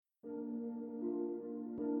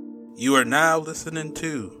You are now listening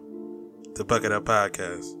to the Bucket Up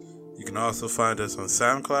Podcast. You can also find us on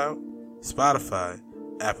SoundCloud, Spotify,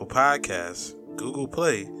 Apple Podcasts, Google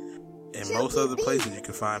Play, and most other places you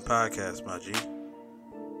can find podcasts, my G.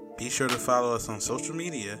 Be sure to follow us on social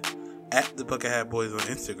media at the Bucket Hat Boys on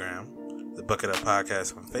Instagram, the Bucket Up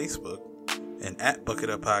Podcast on Facebook, and at Bucket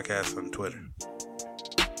Up Podcast on Twitter.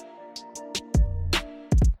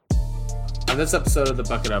 On this episode of the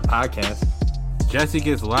Bucket Up Podcast, Jesse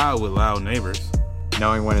gets loud with loud neighbors.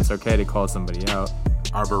 knowing when it's okay to call somebody out.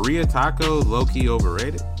 Are burrito tacos low-key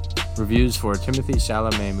overrated? Reviews for Timothée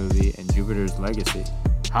Chalamet movie and Jupiter's Legacy.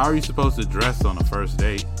 How are you supposed to dress on a first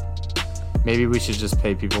date? Maybe we should just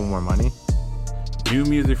pay people more money. New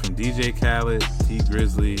music from DJ Khaled, T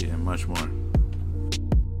Grizzly, and much more.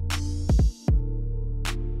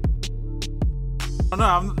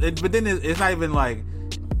 But then it's not even like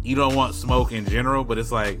you don't want smoke in general, but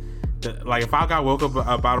it's like if I got woke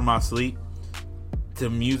up out of my sleep to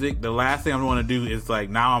music, the last thing I want to do is like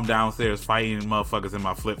now I'm downstairs fighting motherfuckers in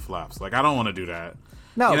my flip flops. Like I don't want to do that.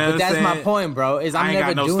 No, you know but that's my point, bro. Is I ain't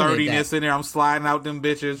never got no doing sturdiness in there. I'm sliding out them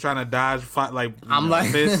bitches, trying to dodge, fight like I'm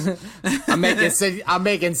like, fists. I'm making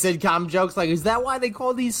sitcom jokes. Like, is that why they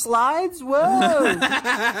call these slides? Whoa!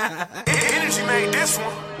 Energy made this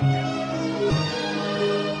one.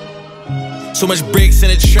 So much bricks in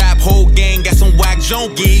the trap, whole gang got some whack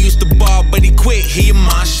junkie. He used to bar, but he quit, he a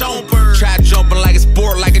my chauffeur. Trap jumping like a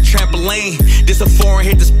sport, like a trampoline. This a foreign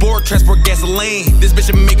hit the sport, transport gasoline. This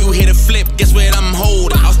bitch will make you hit a flip, guess what I'm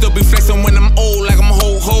holding. I'll still be flexing when I'm old, like I'm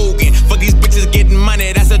Hulk Hogan. Fuck these bitches getting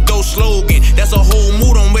money, that's a dope slogan. That's a whole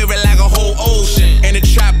mood, I'm wearing like a whole ocean. And the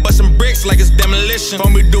trap busting bricks like it's demolition.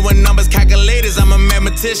 For me doing numbers, calculators, I'm a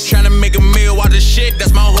mathematician. Trying to make a meal out of shit,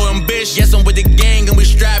 that's my whole ambition. Yes, I'm with the gang and we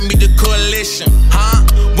strive meet the coalition. Huh?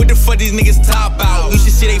 What the fuck these niggas top out? You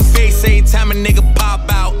should see they face every time a nigga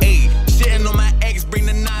pop out. Ayy, shitting on my ex, bring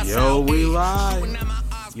the knives Yo, out. we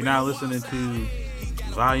live. You're now listening to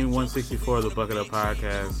Volume 164 of the Bucket Up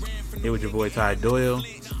Podcast. Here with your boy Ty Doyle,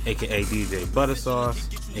 aka DJ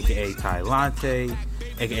Buttersauce, aka Ty Lante,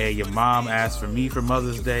 aka your mom asked for me for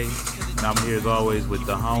Mother's Day. And I'm here as always with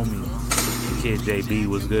the homie, the kid JB.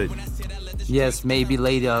 Was good. Yes, maybe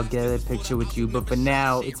later I'll get a picture with you, but for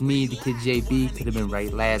now, it's me, the kid JB. Could have been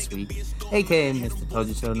right last week, aka Mr. Told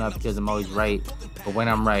You So, not because I'm always right, but when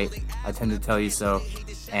I'm right, I tend to tell you so,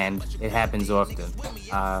 and it happens often.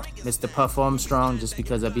 Mr. Puff Armstrong, just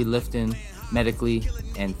because I be lifting medically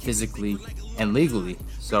and physically and legally.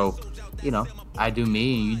 So, you know, I do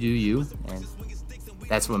me and you do you, and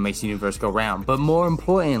that's what makes the universe go round. But more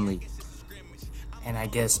importantly, and I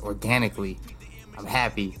guess organically, I'm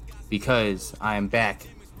happy because I am back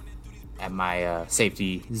at my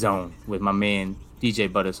safety zone with my man DJ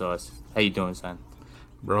Buttersauce. How you doing, son?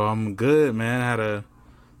 Bro, I'm good, man.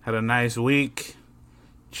 Had a nice week.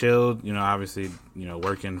 Chilled, you know, obviously, you know,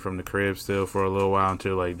 working from the crib still for a little while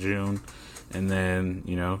until like June. And then,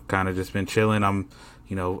 you know, kind of just been chilling. I'm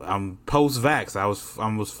post-vax. I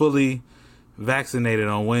was fully vaccinated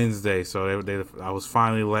on Wednesday, so I was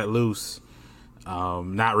finally let loose.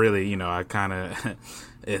 Not really, you know, I kind of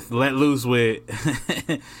it's let loose with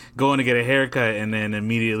going to get a haircut and then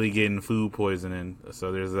immediately getting food poisoning.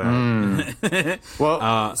 So there's that.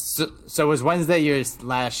 Well, so was Wednesday your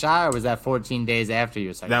last shot, or was that 14 days after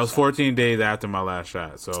your second That was shot? 14 days after my last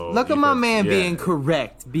shot. So Look at my man being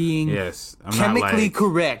correct, being yes, I'm chemically not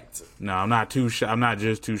correct. No, I'm not I'm not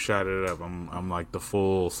just two shotted up. I'm like the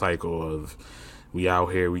full cycle of we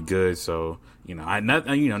out here, we good. So you know,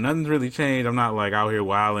 nothing's really changed. I'm not like out here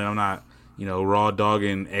wilding. I'm not, you know, raw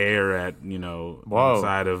dogging air at, you know,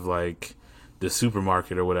 outside of like the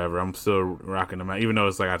supermarket or whatever. I'm still rocking them out, even though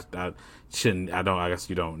it's like I guess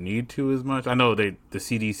you don't need to as much. I know the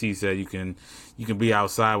CDC said you can be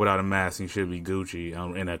outside without a mask and you should be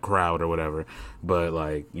Gucci in a crowd or whatever. But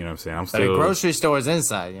like, you know what I'm saying? I'm still. But the grocery store is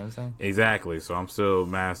inside, you know what I'm saying? Exactly. So I'm still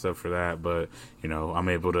masked up for that, but you know, I'm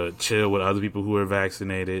able to chill with other people who are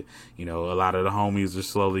vaccinated. You know, a lot of the homies are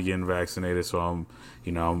slowly getting vaccinated, so I've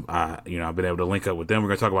been able to link up with them. We're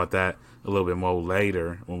gonna talk about that a little bit more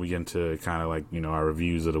later when we get into kind of like, you know, our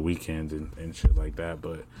reviews of the weekend and shit like that.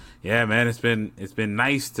 But yeah, man, it's been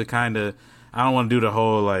nice to kind of. I don't want to do the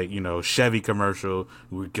whole, like, you know, Chevy commercial.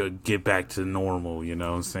 We could get back to normal, you know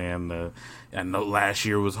what I'm saying? I know last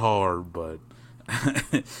year was hard, but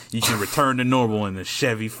you can return to normal in the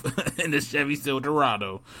Chevy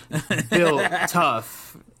Silverado. Built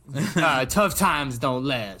tough. Tough times don't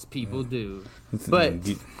last. People do. But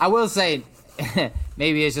I will say,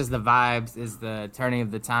 maybe it's just the vibes, is the turning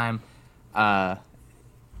of the time. I'd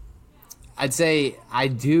say I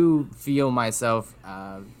do feel myself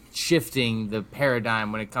shifting the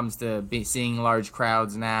paradigm when it comes to seeing large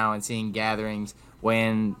crowds now and seeing gatherings.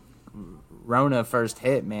 When Rona first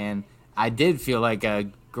hit, man, I did feel like a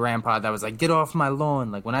grandpa that was like, get off my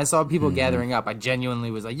lawn. Like when I saw people gathering up, I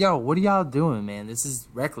genuinely was like, yo, what are y'all doing, man? This is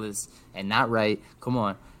reckless and not right. Come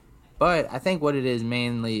on. But I think what it is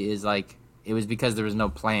mainly is like, it was because there was no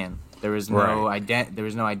plan. There was no there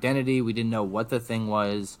was no identity. We didn't know what the thing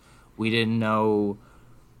was. We didn't know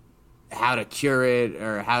how to cure it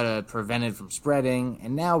or how to prevent it from spreading.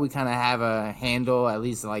 And now we kind of have a handle, at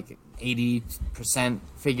least like 80%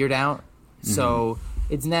 figured out. So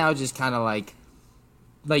it's now just kind of like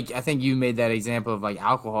I think you made that example of like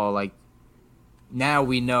alcohol. Like now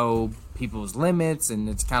we know people's limits, and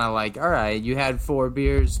it's kind of like, all right, you had 4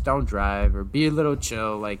 beers, don't drive, or be a little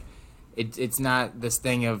chill. Like it's not this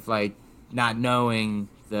thing of like not knowing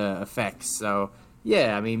the effects. So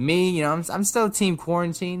yeah, I mean, me, you know, I'm still team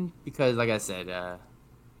quarantine because, like I said,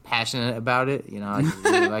 passionate about it. You know, I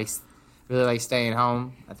just really like staying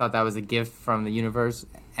home. I thought that was a gift from the universe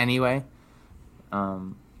anyway.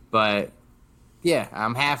 But yeah,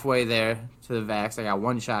 I'm halfway there to the vax. I got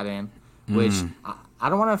 1 shot in, which I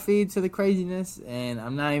don't want to feed to the craziness, and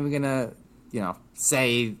I'm not even gonna, you know,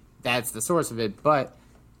 say that's the source of it. But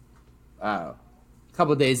a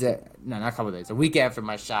week after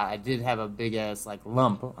my shot, I did have a big ass like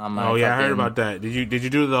lump on my. Oh yeah, I heard about that. Did you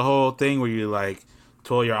do the whole thing where you like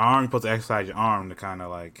twirl your arm? You're supposed to exercise your arm to kind of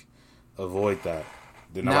like avoid that.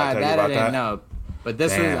 Did nobody tell you about I didn't know. But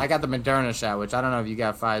this was, I got the Moderna shot, which I don't know if you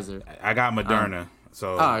got Pfizer. I got Moderna.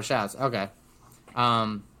 Shots. Okay.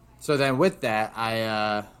 So then with that,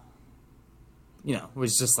 I,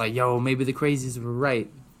 was just like, yo, maybe the crazies were right.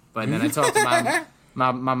 But then I talked to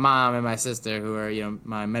my mom and my sister, who are, you know,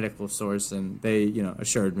 my medical source, and they, you know,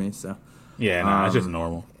 assured me. So yeah, no, it's just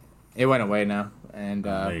normal. It went away now, and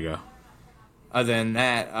there you go. Other than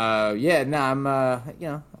that,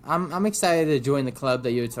 I'm excited to join the club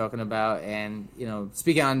that you were talking about, and you know,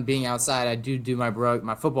 speaking on being outside, I do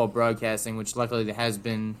my football broadcasting, which luckily has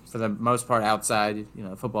been for the most part outside. You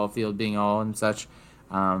know, the football field being all and such.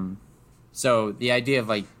 So the idea of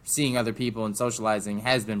like seeing other people and socializing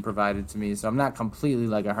has been provided to me. So I'm not completely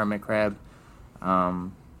like a hermit crab,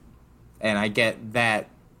 and I get that.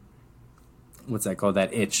 What's that called?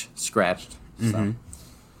 That itch scratched. So.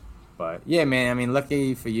 But yeah, man, I mean,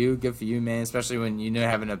 lucky for you, good for you, man, especially when you know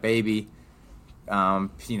having a baby.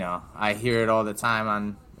 You know, I hear it all the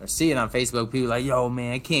time or see it on Facebook. People like, yo,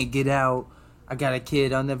 man, I can't get out. I got a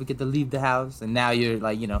kid. I'll never get to leave the house. And now you're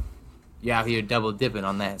like, you know, you're out here double dipping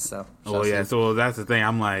on that. So that's the thing.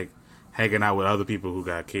 I'm like hanging out with other people who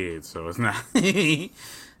got kids. So it's not. It's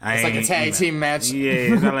like a tag team match. Yeah,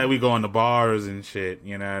 it's not like we go in the bars and shit,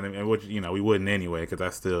 you know what I mean? Which, you know, we wouldn't anyway, because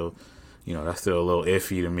that's still a little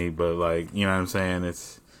iffy to me. But like, you know what I'm saying?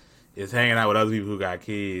 It's hanging out with other people who got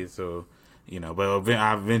kids. So, you know, but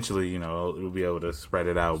eventually, you know, we'll be able to spread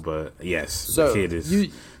it out. But yes, so the kid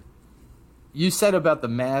is. You said about the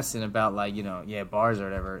mask and about like, you know, bars or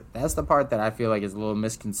whatever. That's the part that I feel like is a little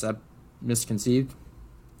misconceived.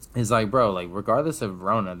 Is like, bro, like regardless of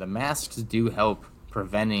Rona, the masks do help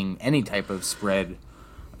preventing any type of spread.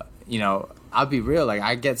 You know, I'll be real, like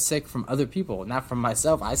I get sick from other people, not from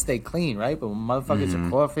myself. I stay clean, right? But when motherfuckers are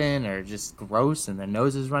coughing or just gross and their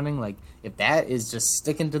nose is running, like if that is just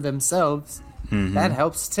sticking to themselves, that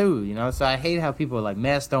helps too, you know? So I hate how people are like,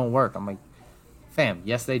 masks don't work. I'm like, fam,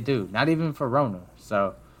 yes they do. Not even for Rona.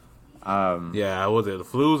 So yeah, the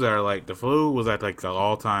flu was at like an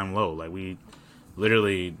all-time low. Like we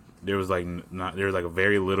literally there was like a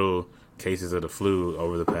very little cases of the flu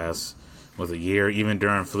over the past a year, even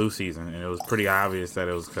during flu season, and it was pretty obvious that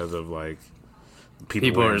it was because of like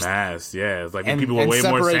people wearing masks. Yeah, it's like people were way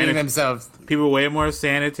more themselves. People were way more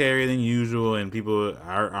sanitary than usual, and people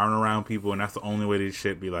aren't around people, and that's the only way this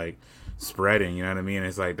shit be like spreading. You know what I mean?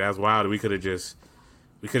 It's like that's wild. We could have just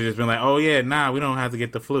been like, oh yeah, nah, we don't have to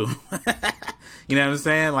get the flu. You know what I'm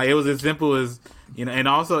saying? Like it was as simple as, you know, and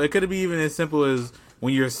also it could have been even as simple as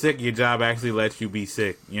when you're sick, your job actually lets you be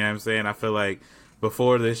sick. You know what I'm saying? I feel like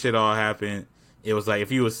before this shit all happened, it was like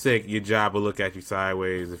if you were sick, your job would look at you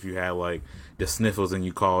sideways if you had like the sniffles and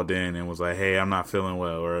you called in and was like, hey, I'm not feeling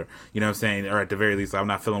well, or you know what I'm saying, or at the very least, I'm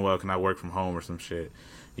not feeling well, can I work from home or some shit?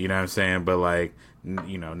 You know what I'm saying? But like,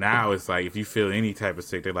 you know, now it's like if you feel any type of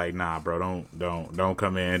sick, they're like, nah, bro, don't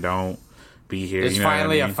come in, don't be here. There's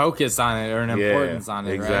finally a focus on it or an importance on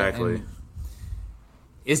it, exactly. Right?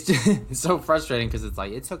 It's just it's so frustrating because it's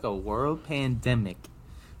like it took a world pandemic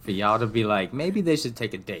for y'all to be like, maybe they should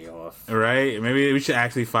take a day off. Right? Maybe we should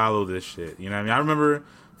actually follow this shit. You know what I mean? I remember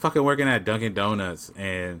fucking working at Dunkin' Donuts,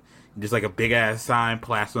 and, just like a big ass sign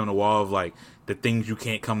plastered on the wall of like the things you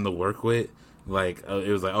can't come to work with. Like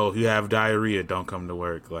it was like, oh, if you have diarrhea, don't come to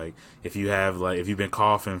work. Like if you've been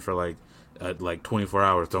coughing for like 24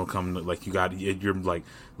 hours, don't come. Like you're like,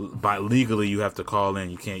 by legally you have to call in.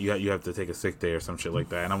 You can't. You have to take a sick day or some shit like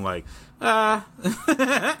that. And I'm like,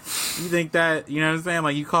 you think that, you know what I'm saying?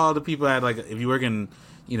 Like you call the people at, like, if you work in,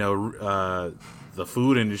 the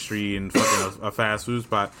food industry and fucking a fast food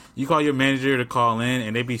spot, you call your manager to call in,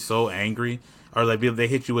 and they be so angry, or like they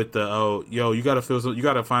hit you with the, oh, yo, you gotta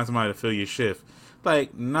find somebody to fill your shift.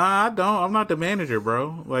 Like, nah, I don't. I'm not the manager,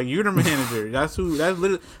 bro. Like, you're the manager. That's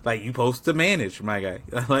literally, like, you supposed to manage, my guy.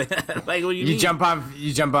 like what you jump on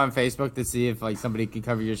Facebook to see if like somebody can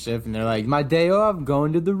cover your shift, and they're like, my day off, I'm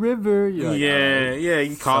going to the river. You're like, yeah.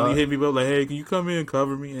 You call me, hit me up like, hey, can you come in and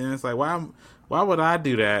cover me? And it's like, why would I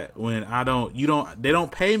do that when they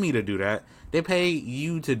don't pay me to do that. They pay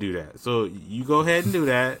you to do that. So you go ahead and do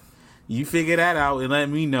that. You figure that out and let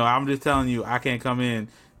me know. I'm just telling you, I can't come in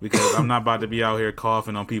because I'm not about to be out here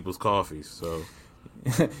coughing on people's coffees. So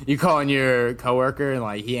you calling your coworker, and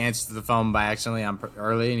like he answers the phone by accidentally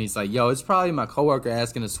early, and he's like, yo, it's probably my coworker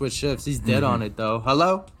asking to switch shifts. He's dead on it though.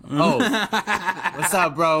 Hello? Oh, what's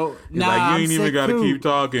up, bro? Nah, like, you ain't even gotta keep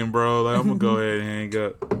talking, bro. Like, I'm gonna go ahead and hang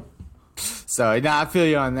up. So I feel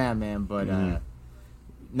you on that, man. But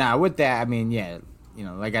with that, I mean, yeah,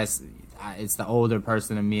 like it's the older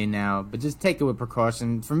person in me now, but just take it with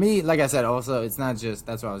precaution. For me, like I said, also, it's not just,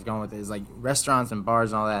 that's what I was going with it, is like restaurants and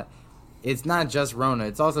bars and all that. It's not just Rona.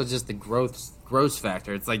 It's also just the gross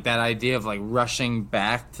factor. It's like that idea of like rushing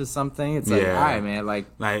back to something. It's like, all right, man, like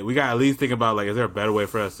we got to at least think about, like, is there a better way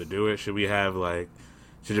for us to do it? Should we have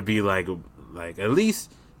should it be like at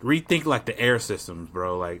least rethink like the air systems,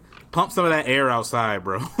 bro? Like pump some of that air outside,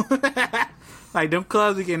 bro. Like them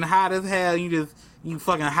clubs are getting hot as hell. You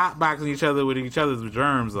fucking hotboxing each other with each other's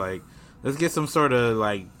germs. Like, let's get some sort of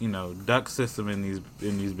duct system in these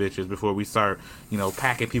bitches before we start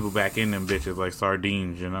packing people back in them bitches like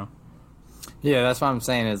sardines. Yeah, that's what I'm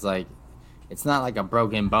saying. Is like, it's not like a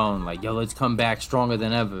broken bone. Like, yo, let's come back stronger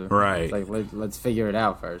than ever. Right. It's like let's figure it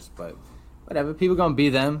out first. But whatever, people gonna be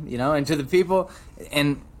them, and to the people,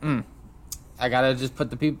 and I gotta just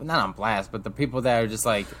put the people, not on blast, but the people that are just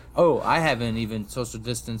like, oh, I haven't even social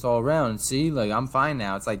distance all around. See, like, I'm fine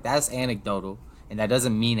now. It's like, that's anecdotal, and that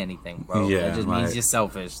doesn't mean anything, bro. Yeah, that just means you're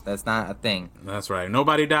selfish. That's not a thing. That's right.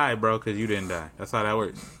 Nobody died, bro, because you didn't die. That's how that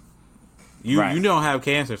works. You don't have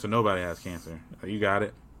cancer, so nobody has cancer. You got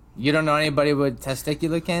it. You don't know anybody with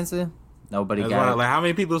testicular cancer? Nobody That's got why, it. like, how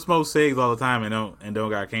many people smoke cigs all the time and don't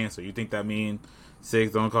got cancer? You think that means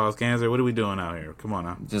cigs don't cause cancer? What are we doing out here? Come on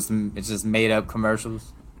now. It's just made up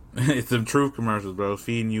commercials. It's some truth commercials, bro.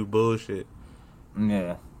 Feeding you bullshit.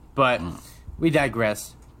 Yeah, but we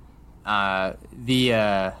digress.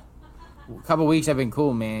 The couple weeks have been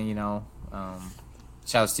cool, man.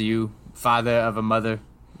 Shouts to you, father of a mother.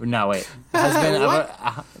 No, wait,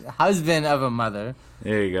 husband of a mother.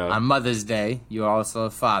 There you go. On Mother's Day, you are also a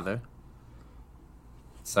father.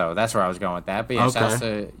 So that's where I was going with that. But yeah, shouts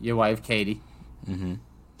to your wife, Katie. Mm-hmm.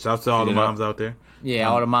 Shouts to all the moms out there. Yeah,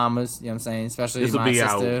 all the mamas, you know what I'm saying? Especially this will my be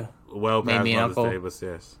sister. Out well past Mother's uncle. Day, but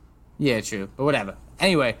yes. Yeah, true. But whatever.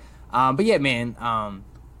 Anyway, but yeah, man,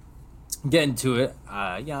 getting to it.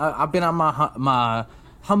 I've been on my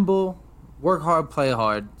humble, work hard, play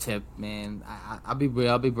hard tip, man. I'll be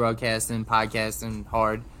real. I'll be broadcasting, podcasting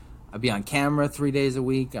hard. I'll be on camera 3 days a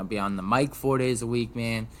week. I'll be on the mic 4 days a week,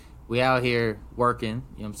 man. We out here working, you know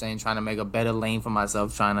what I'm saying? Trying to make a better lane for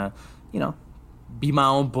myself, trying to, be my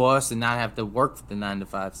own boss and not have to work for the 9 to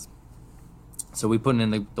 5s. So we putting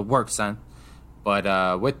in the work, son.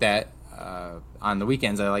 But with that, on the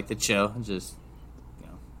weekends I like to chill, just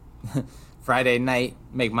Friday night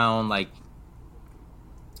make my own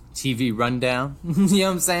TV rundown. You know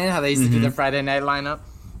what I'm saying? How they used to do the Friday night lineup.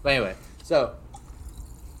 But anyway, so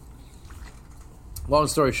long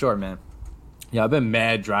story short, man. Yeah, I've been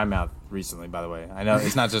mad dry mouth recently. By the way, I know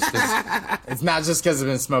it's not just because I've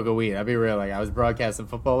been smoking weed. I'll be real. Like, I was broadcasting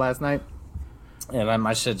football last night, and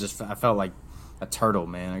my shit I felt like a turtle,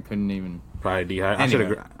 man. I couldn't even. Probably dehydrated.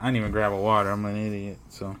 Anyway. I didn't even grab a water. I'm an idiot.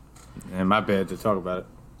 So. And my bad to talk about it.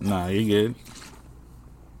 Nah, you good.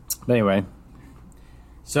 But anyway,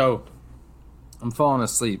 so I'm falling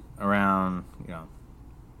asleep around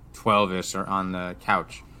 12ish or on the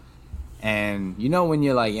couch. And when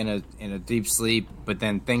you're like in a deep sleep, but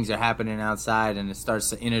then things are happening outside and it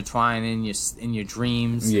starts to intertwine in your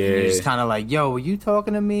dreams. Yeah. And you're just kind of like, yo, were you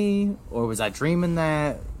talking to me? Or was I dreaming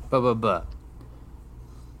that? Blah, blah, blah.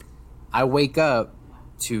 I wake up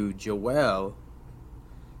to Joelle,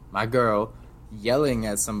 my girl, yelling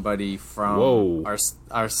at somebody from Whoa.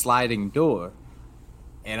 our sliding door.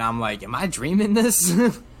 And I'm like, am I dreaming this?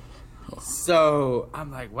 So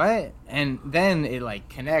I'm like, what? And then it like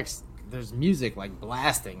connects. There's music like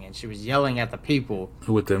blasting, and she was yelling at the people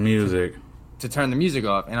With the music. to turn the music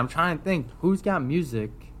off. And I'm trying to think, who's got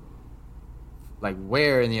music like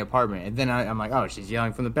where in the apartment? And then I'm like, oh, she's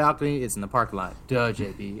yelling from the balcony. It's in the parking lot. Duh,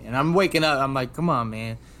 JB. And I'm waking up. I'm like, come on,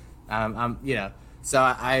 man. I'm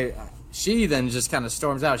So she then just kind of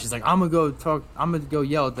storms out. She's like, I'm gonna go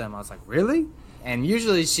yell at them. I was like, really? And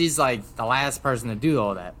usually she's like the last person to do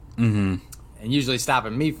all that. Mm-hmm. And usually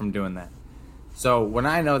stopping me from doing that. So when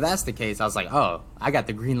I know that's the case, I was like, oh, I got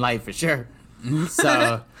the green light for sure.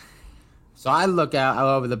 So I look out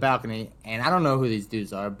over the balcony, and I don't know who these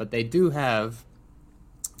dudes are, but they do have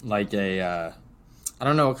like I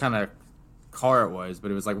don't know what kind of car it was, but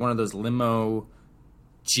it was like one of those limo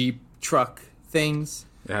Jeep truck things.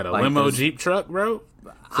 They had a Like limo those- Jeep truck, bro?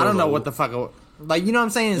 I don't know what the fuck it was. Like, you know what I'm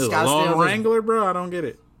saying? In It was a Scottsdale, long there's- Wrangler, bro? I don't get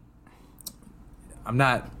it. I'm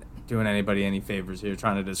not doing anybody any favors here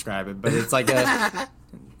trying to describe it, but it's like a...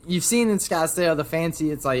 You've seen in Scottsdale the fancy,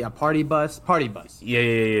 it's like a party bus.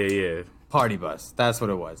 Yeah. Party bus. That's what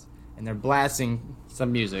it was. And they're blasting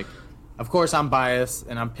some music. Of course, I'm biased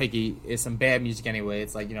and I'm picky. It's some bad music anyway.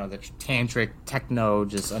 It's like, you know, the tantric techno,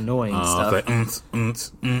 just annoying stuff. It's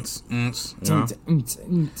like, you know?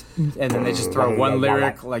 And then they just throw one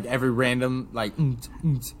lyric, like every random, like,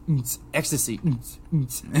 ecstasy,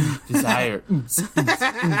 desire, you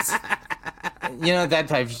know, that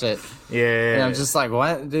type of shit. Yeah. And I'm just like,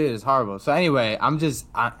 what? Dude, it's horrible. So anyway, I'm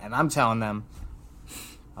telling them,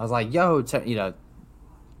 I was like, yo, you know,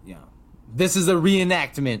 this is a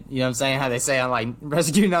reenactment. You know what I'm saying? How they say on like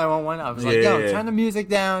Rescue 911. I was like, yo, turn the music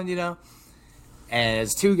down, you know. And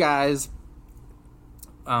it's two guys,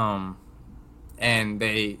 and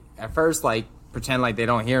they at first like pretend like they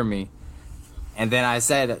don't hear me, and then I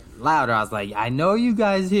said louder. I was like, I know you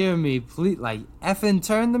guys hear me. Please, like, effing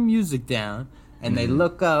turn the music down. And they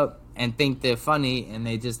look up and think they're funny, and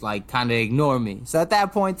they just like kind of ignore me. So at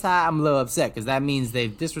that point in time, I'm a little upset because that means they've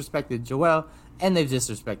disrespected Joel and they've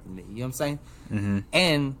disrespected me. You know what I'm saying? Mm-hmm.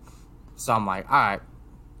 And so I'm like, all right.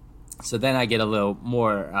 So then I get a little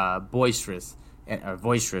more boisterous,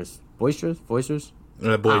 boisterous, Probably.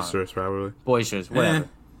 boisterous, whatever.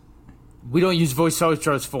 We don't use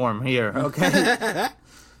boisterous form here, okay?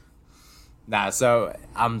 Nah. So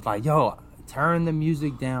I'm like, yo, turn the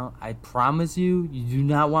music down. I promise you, you do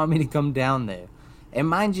not want me to come down there. And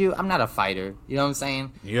mind you, I'm not a fighter. You know what I'm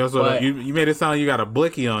saying? You also But- you made it sound like you got a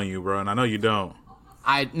blicky on you, bro, and I know you don't.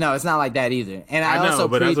 No, it's not like that either. And I know, also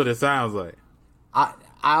but that's preach, what it sounds like. I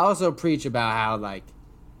also preach about how, like,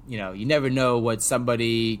 you know, you never know what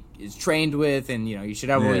somebody is trained with, and, you know, you should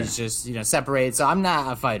always just, you know, separate. So I'm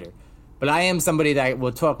not a fighter, but I am somebody that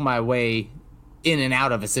will talk my way in and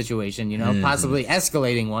out of a situation, you know, possibly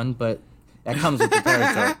escalating one, but that comes with the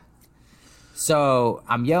territory. So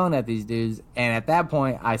I'm yelling at these dudes, and at that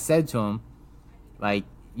point, I said to him, like,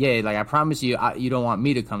 yeah, like, I promise you, you don't want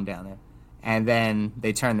me to come down there. And then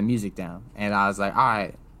they turned the music down, and I was like, all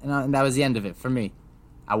right. And that was the end of it for me.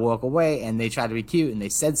 I walk away, and they tried to be cute, and they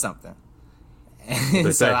said something.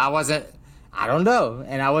 And so I don't know,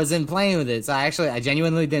 and I wasn't playing with it. So I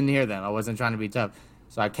genuinely didn't hear them. I wasn't trying to be tough.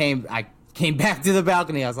 So I came back to the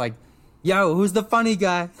balcony. I was like, yo, who's the funny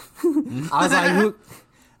guy? I was like, who?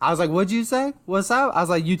 I was like, what'd you say? What's up? I was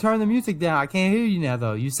like, you turned the music down. I can't hear you now,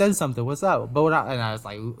 though. You said something. What's up? And I was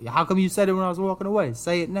like, how come you said it when I was walking away?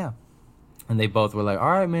 Say it now. And they both were like, all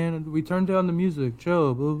right, man, we turned down the music.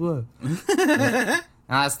 Chill, blah, blah. And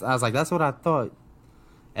I was like, that's what I thought.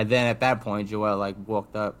 And then at that point, Joel, like,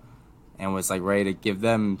 walked up and was, like, ready to give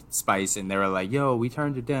them spice. And they were like, yo, we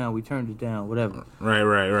turned it down, whatever.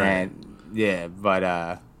 Right. And, yeah, but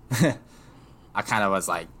I kind of was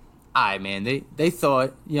like, all right, man, they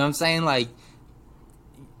thought, you know what I'm saying? Like,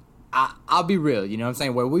 I'll be real, you know what I'm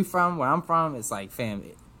saying? Where I'm from, it's like, fam,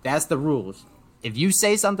 that's the rules. If you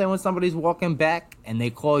say something when somebody's walking back and they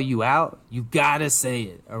call you out, you gotta say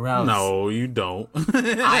it, or else. No, you don't.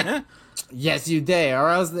 Yes, you did, or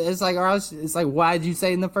else it's like, why'd you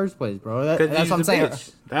say it in the first place, bro? That's what I'm saying.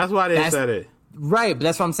 Bitch. That's why they said it. Right, but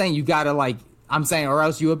that's what I'm saying. You gotta, like, I'm saying, or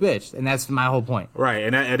else you a bitch, and that's my whole point. Right,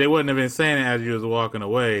 and they wouldn't have been saying it as you was walking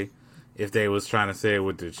away if they was trying to say it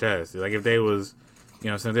with their chest. Like, if they was,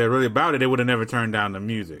 you know, since they're really about it, they would have never turned down the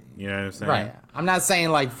music. You know what I'm saying? Right. I'm not saying,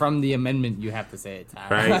 like, from the amendment you have to say it, Ty.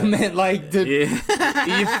 Right. I meant, like,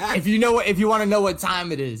 if you want to know what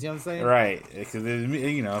time it is, you know what I'm saying? Right. Because,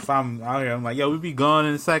 you know, if I'm out here, I'm like, yo, we be gone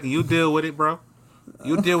in a second. You deal with it, bro.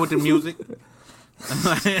 You deal with the music.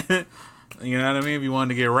 You know what I mean? If you wanted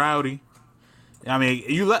to get rowdy. I mean,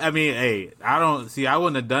 hey, I don't see. I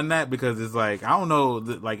wouldn't have done that because it's like I don't know.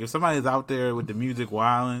 Like if somebody's out there with the music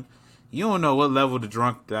wilding, you don't know what level the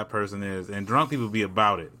drunk that person is, and drunk people be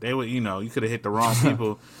about it. They would, you could have hit the wrong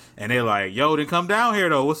people, and they're like, "Yo, then come down here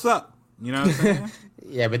though. What's up?" You know what I'm saying?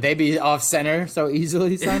 Yeah, but they be off center so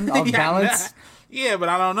easily, son. Off balance. Yeah, but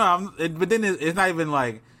I don't know. But then it's not even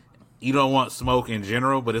like you don't want smoke in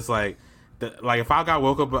general, but it's like if I got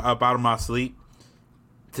woke up out of my sleep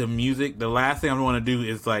to music, the last thing I want to do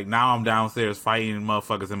is like now I'm downstairs fighting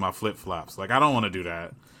motherfuckers in my flip flops. Like I don't want to do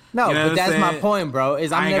that. No, you know but that's my point, bro.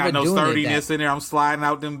 Is I ain't never got no doing sturdiness in there. I'm sliding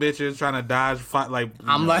out them bitches trying to dodge fists.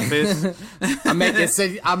 I'm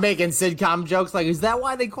making sitcom jokes like, is that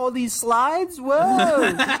why they call these slides?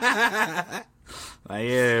 Whoa. Like,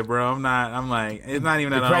 yeah, bro. I'm like, it's not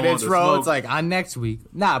even that the I don't want credits to roll. smoke. It's like on next week.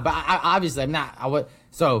 Nah, but obviously I'm not.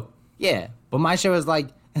 So yeah, but my show is like,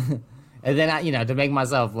 and then I, to make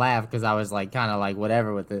myself laugh because I was like kind of like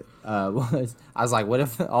whatever with it. I was like, what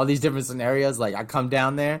if all these different scenarios? Like I come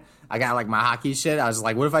down there, I got like my hockey shit. I was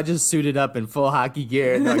like, what if I just suited up in full hockey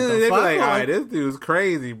gear? And, like, They'd be like, all right, this dude's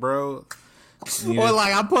crazy, bro. Or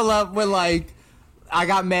like I pull up with like. I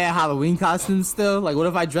got mad Halloween costumes still. Like, what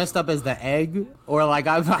if I dressed up as the egg? Or, like,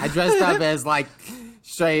 I dressed up as, like,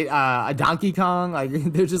 straight a Donkey Kong? Like,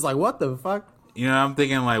 they're just like, what the fuck? I'm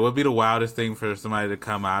thinking, like, what'd be the wildest thing for somebody to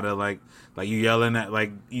come out of, like you yelling at,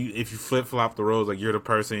 like, if you flip-flop the roles, like, you're the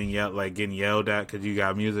person getting yelled at because you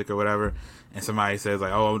got music or whatever, and somebody says,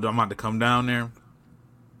 like, oh, I'm about to come down there.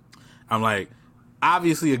 I'm like,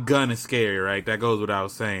 obviously a gun is scary, right? That goes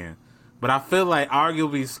without saying. But I feel like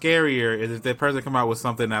arguably scarier is if that person come out with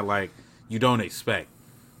something that, like, you don't expect.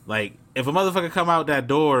 Like, if a motherfucker come out that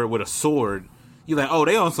door with a sword, you like, oh,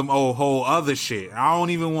 they on some whole other shit. I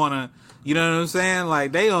don't even want to, you know what I'm saying?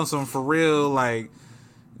 Like, they on some for real, like,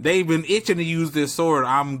 they've been itching to use this sword.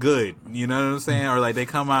 I'm good. You know what I'm saying? Or, like, they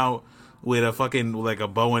come out with a fucking, like, a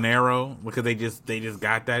bow and arrow because they just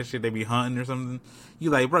got that shit. They be hunting or something.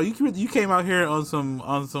 You like, bro, you came out here on some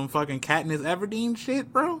fucking Katniss Everdeen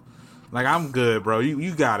shit, bro? Like, I'm good, bro.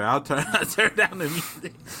 You got it. I'll turn down the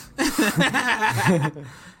music.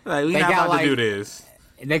 Like, we not about to do this.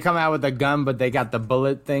 They come out with a gun, but they got the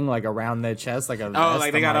bullet thing, like, around their chest, like a vest. Oh,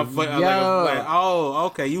 like they got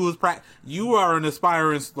okay. You are an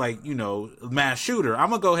aspiring, like, mass shooter. I'm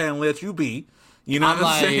gonna go ahead and let you be. You know what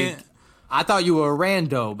I'm saying? I thought you were a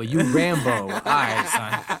rando, but you Rambo. All right,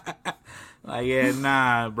 son. Like, yeah,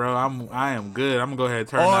 nah, bro. I am good. I'm gonna go ahead and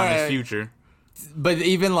turn down this future. But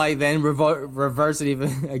even like then reverse it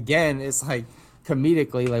even again, it's like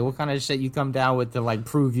comedically, like what kind of shit you come down with to like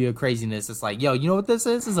prove your craziness? It's like, yo, you know what this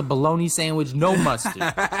is? It's a bologna sandwich, no mustard.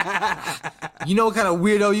 You know what kind of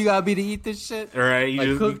weirdo you gotta be to eat this shit? All right,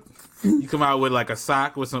 you come out with like a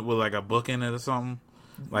sock with like a book in it or something.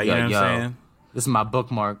 Like, you know what I'm saying? This is my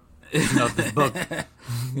bookmark. You know this book.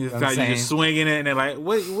 You just swinging it and they're like,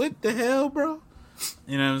 what the hell, bro?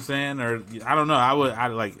 You know what I'm saying? Or I don't know. I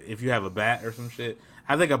like if you have a bat or some shit.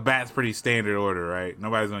 I think a bat's pretty standard order, right?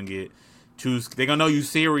 Nobody's gonna get they're gonna know you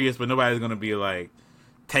serious, but nobody's gonna be like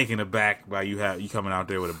taken aback by you coming out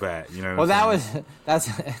there with a bat. You know?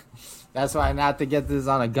 That's why, not to get this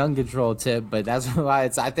on a gun control tip, but that's why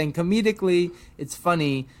I think comedically it's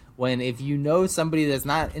funny when if you know somebody that's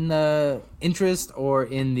not in the interest or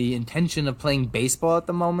in the intention of playing baseball at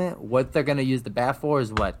the moment, what they're going to use the bat for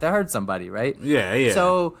is what? To hurt somebody, right? Yeah.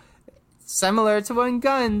 So, similar to when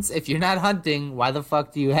guns, if you're not hunting, why the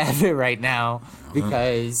fuck do you have it right now?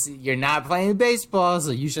 Because you're not playing baseball,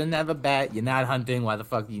 so you shouldn't have a bat. You're not hunting, why the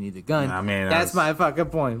fuck do you need a gun? I mean, that's my fucking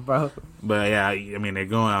point, bro. But yeah, I mean, they're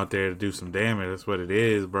going out there to do some damage. That's what it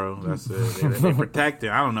is, bro. That's it. They protect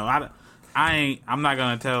it. I don't know. I'm not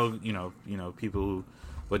gonna tell people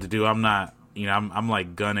what to do. I'm not. I'm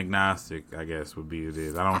like gun agnostic, I guess would be it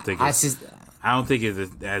is. I don't think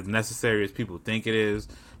it's as necessary as people think it is.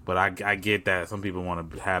 But I get that some people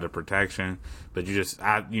want to have the protection, but you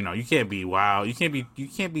can't be wild. You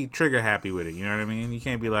can't be trigger happy with it. You know what I mean? You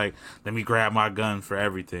can't be like, let me grab my gun for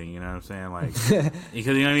everything. You know what I'm saying? Like,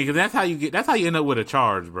 because you know what I mean? Because that's how you end up with a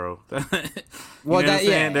charge, bro. Well,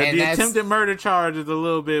 the attempted murder charge is a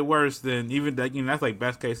little bit worse than even that. That's like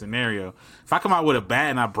best case scenario. If I come out with a bat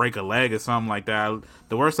and I break a leg or something like that,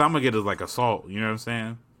 the worst I'm gonna get is like assault. You know what I'm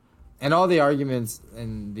saying? And all the arguments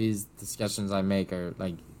in these discussions I make are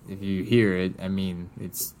like, if you hear it, I mean,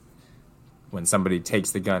 it's when somebody takes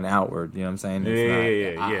the gun outward. You know what I'm saying?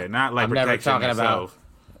 It's not like I'm protection never talking itself.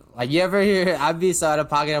 about. Like, you ever hear? I'd be so out of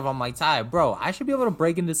pocket if I'm like, Ty, bro, I should be able to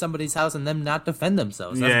break into somebody's house and them not defend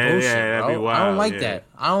themselves. That's bullshit, that'd bro. be wild, I don't like that.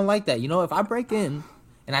 I don't like that. If I break in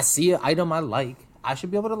and I see an item I like, I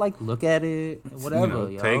should be able to like look at it, whatever.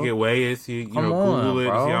 Take it, weigh it, see, Google it,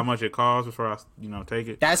 bro. see how much it costs before I, take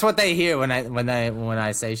it. That's what they hear when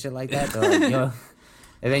I say shit like that. They're like,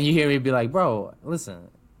 and then you hear me be like, bro, listen,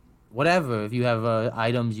 whatever. If you have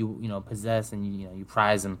items you possess and you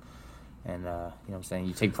prize them, and you know what I'm saying,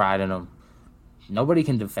 you take pride in them. Nobody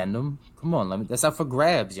can defend them. Come on, that's up for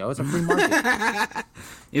grabs, yo. It's a free market.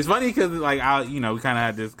 It's funny because like we kind of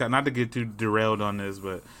had this, not to get too derailed on this,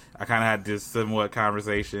 but I kind of had this somewhat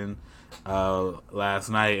conversation last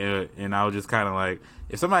night, and I was just kind of like,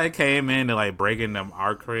 if somebody came in to like break into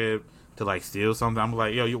our crib to like steal something, I'm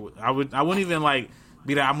like, yo, I wouldn't even like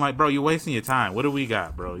be that. I'm like, bro, you're wasting your time. What do we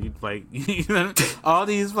got, bro? You like all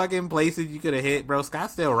these fucking places you could have hit, bro.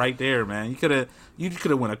 Scottsdale right there, man. You could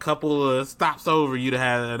have went a couple of stops over. You'd have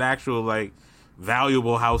had an actual like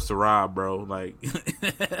valuable house to rob, bro. Like,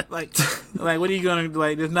 like what are you gonna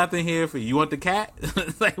like? There's nothing here for you. You want the cat?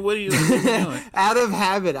 Like, what are you doing? Out of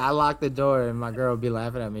habit, I lock the door, and my girl would be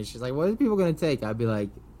laughing at me. She's like, "What are people gonna take?" I'd be like,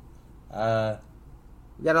 "You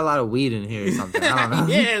got a lot of weed in here or something." I don't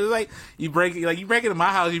know. Yeah, it's like you break into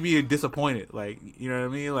my house, you'd be disappointed. Like, you know what I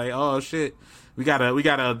mean? Like, oh shit. We got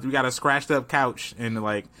a scratched up couch and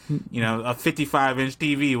like, a 55-inch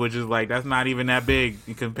TV, which is like, that's not even that big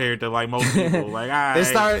compared to like most people. Like, they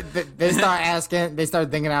start asking, they start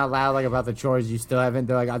thinking out loud like about the chores you still haven't.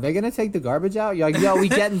 They're like, are they gonna take the garbage out? You're like, yo, we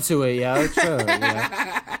getting to it, yo. Sure,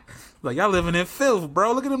 yeah. Like, y'all living in filth,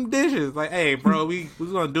 bro. Look at them dishes. Like, hey, bro, we're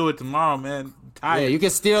gonna do it tomorrow, man. Yeah, you can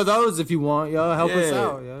steal those if you want, yo. Help us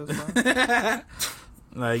out, yo.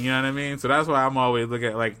 Like, you know what I mean? So that's why I'm always looking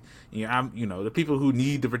at like, the people who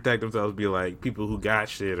need to protect themselves be like people who got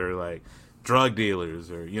shit or like drug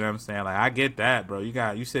dealers or, you know what I'm saying? Like, I get that, bro.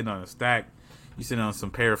 You sitting on a stack, you sitting on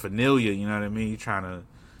some paraphernalia, you know what I mean? You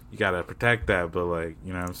gotta protect that, but like,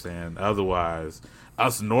 you know what I'm saying? Otherwise,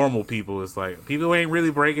 us normal people, it's like people ain't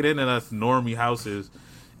really breaking into us normie houses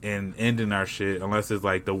and ending our shit unless it's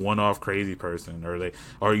like the one-off crazy person or you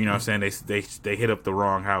know what I'm saying, they hit up the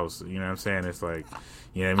wrong house, you know what I'm saying? It's like,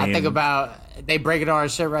 you know what I mean? I think about, they break into our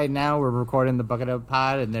shit right now. We're recording the Bucket Up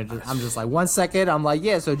Pod, and I'm just like, 1 second, I'm like,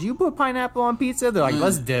 yeah, so do you put pineapple on pizza? They're like,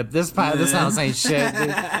 let's dip. This house ain't shit,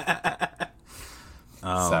 dude.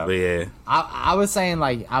 But yeah. I was saying,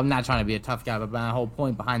 like, I'm not trying to be a tough guy, but my whole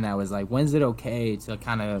point behind that was, like, when's it okay to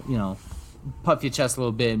kind of, puff your chest a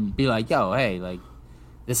little bit and be like, yo, hey, like,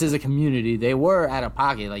 this is a community. They were out of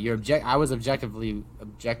pocket. Like, I was objectively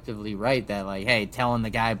right that, like, hey, telling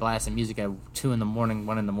the guy blasting music at 2 a.m, 1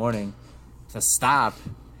 a.m. to stop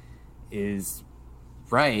is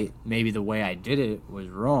right. Maybe the way I did it was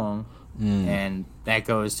wrong. And that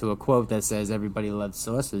goes to a quote that says everybody loves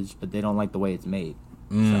sausage, but they don't like the way it's made.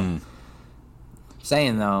 So,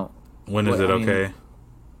 saying though, when is it okay?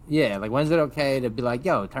 Yeah, like, when's it okay to be like,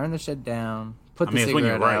 yo, turn the shit down, put the cigarette when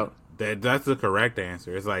you're right. out. That's the correct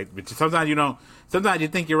answer. It's like, but sometimes you don't. Sometimes you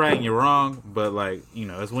think you're right and you're wrong. But like,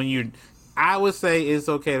 it's when I would say it's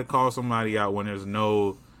okay to call somebody out when there's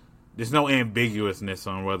no ambiguousness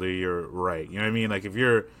on whether you're right. You know what I mean? Like, if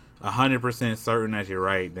you're 100% certain that you're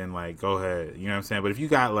right, then like, go ahead. You know what I'm saying? But if you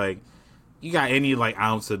got any like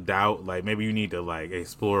ounce of doubt, like maybe you need to like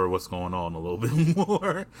explore what's going on a little bit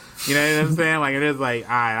more. You know what I'm saying? Like, it is like,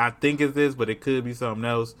 I think it's this, but it could be something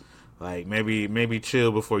else. Like, maybe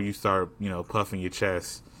chill before you start, puffing your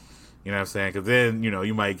chest. You know what I'm saying? Because then,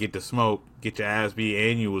 you might get the smoke, get your ass beat,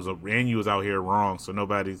 and you was out here wrong. So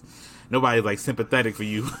nobody's like sympathetic for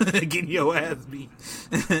you getting your ass beat.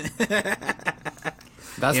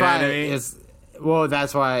 That's why I mean?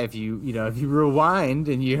 That's why if you rewind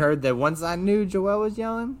and you heard that once I knew Joelle was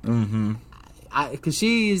yelling, because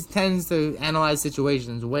she tends to analyze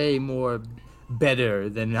situations way more better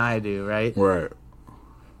than I do, right? Right.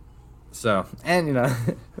 So, and I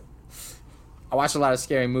watch a lot of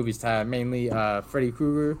scary movies, Ty, mainly Freddy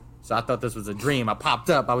Krueger. So I thought this was a dream. I popped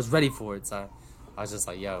up. I was ready for it. So I was just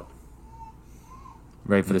like, yo,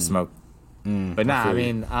 ready for the smoke. But nah, I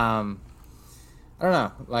mean, I don't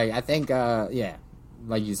know. Like, I think, yeah,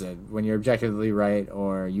 like you said, when you're objectively right,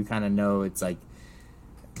 or you kind of know, it's like,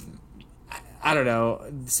 I don't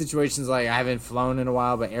know, situations like, I haven't flown in a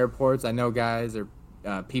while, but airports, I know guys or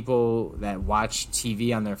people that watch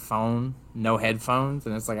TV on their phone, no headphones,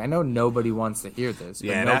 and it's like, I know nobody wants to hear this, but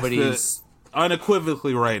yeah, nobody's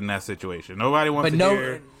unequivocally right in that situation. Nobody wants to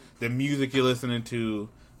hear the music you're listening to,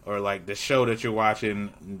 or like the show that you're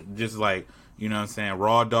watching, just like, you know what I'm saying,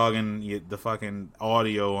 raw dogging the fucking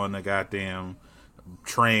audio on the goddamn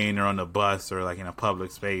train or on the bus or like in a public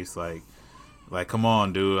space. Like come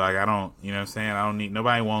on, dude. Like, I don't, you know what I'm saying? I don't need,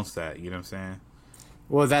 nobody wants that, you know what I'm saying?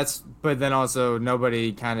 Well, but then also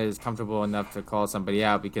nobody kind of is comfortable enough to call somebody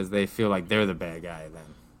out because they feel like they're the bad guy then.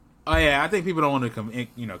 Oh yeah, I think people don't want to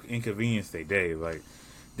inconvenience their day. Like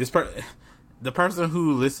the person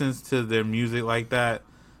who listens to their music like that,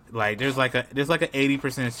 like there's like an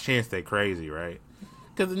 80% chance they're crazy, right?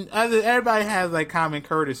 Because everybody has like common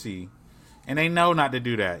courtesy, and they know not to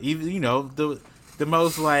do that. Even the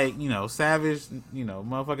most like savage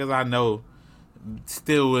motherfuckers I know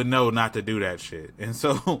still would know not to do that shit. And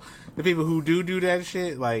so the people who do that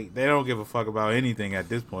shit, like, they don't give a fuck about anything at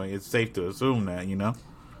this point. It's safe to assume that,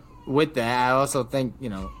 With that, I also think,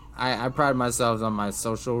 I pride myself on my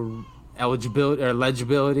social eligibility or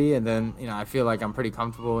legibility, and then, I feel like I'm pretty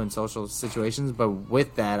comfortable in social situations, but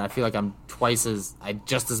with that, I feel like I'm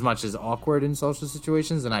just as much as awkward in social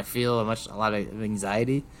situations, and I feel a lot of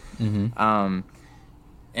anxiety. Mm-hmm.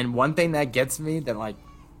 And one thing that gets me that, like,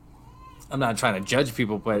 I'm not trying to judge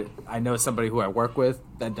people, but I know somebody who I work with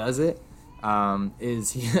that does it.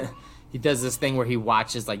 Is he does this thing where he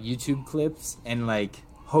watches like YouTube clips and like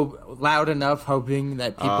loud enough, hoping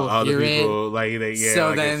that people hear it. So like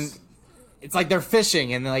then it's like they're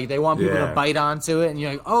fishing and like they want people to bite onto it, and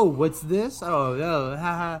you're like, oh, what's this? Oh,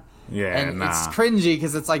 haha. Yeah, and it's cringy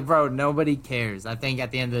because it's like, bro, nobody cares. I think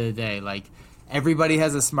at the end of the day, like everybody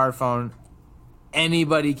has a smartphone,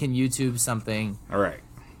 anybody can YouTube something. All right.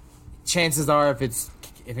 Chances are, if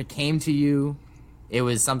it came to you, it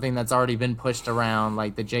was something that's already been pushed around,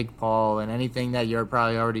 like the Jake Paul and anything that you're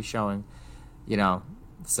probably already showing,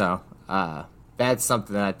 So that's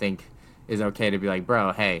something that I think is okay to be like,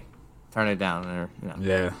 bro, hey, turn it down, or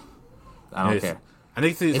yeah, I don't care. I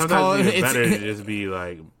think sometimes it's better to just be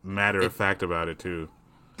like matter of fact about it too,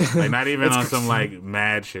 like not even on some like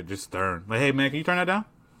mad shit, just stern. Like, hey man, can you turn that down?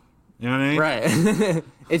 You know what I mean? Right.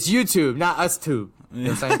 It's YouTube, not us tube. You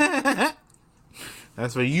know what I'm saying?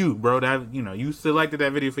 That's for you, bro. That you selected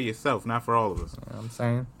that video for yourself, not for all of us. You know what I'm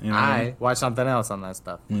saying? I watch something else on that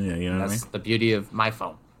stuff. Yeah, you know what I mean? That's the beauty of my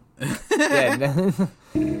phone. Yeah.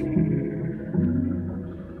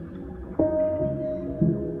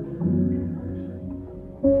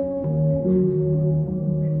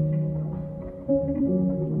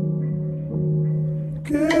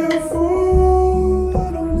 Careful,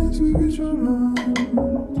 I don't need to get your mind.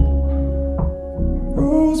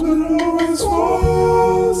 Rose will always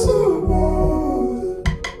fall apart.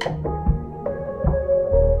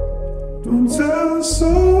 Don't tell a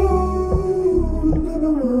soul,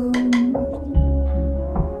 never mind.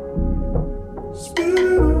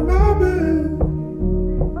 Spinning on my bed.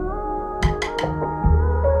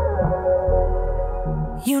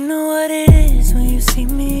 You know what it is when you see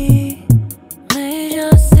me. Made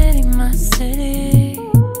your city my city.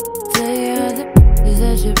 Tell your other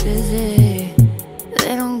that you're busy.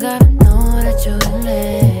 They don't gotta know that you're in me.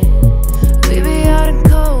 We be out and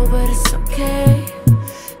cold, but it's okay.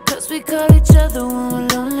 Cause we call each other when we're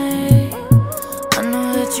lonely. I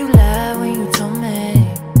know that you lied when you told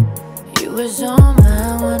me you was on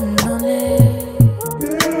my one and only.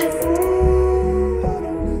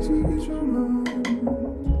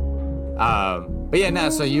 But yeah,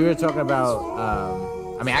 so you were talking about,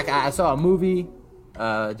 I saw a movie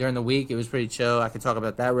during the week. It was pretty chill. I could talk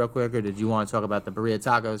about that real quick, or did you want to talk about the burrito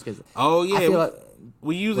tacos? Cause yeah, I feel like,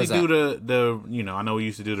 we usually do the I know we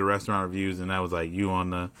used to do the restaurant reviews, and that was like you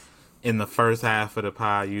in the first half of the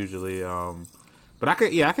pod usually. But I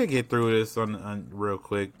could get through this on real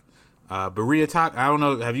quick. Burrito taco. I don't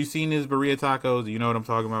know. Have you seen this burrito tacos? Do you know what I'm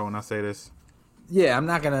talking about when I say this? Yeah, I'm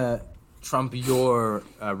not gonna trump your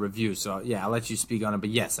review, so yeah, I'll let you speak on it. But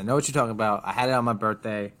yes, I know what you're talking about. I had it on my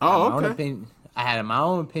birthday. Oh, okay. I had my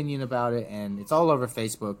own opinion about it, and it's all over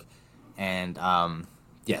Facebook. And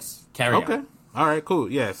yes, carry on. Okay, all right,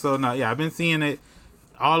 cool. Yeah, so now, I've been seeing it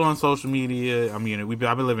all on social media. I mean,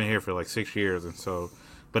 I've been living here for like 6 years, and so,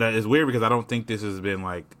 but it's weird because I don't think this has been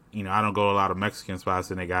like, I don't go to a lot of Mexican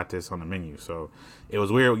spots, and they got this on the menu. So it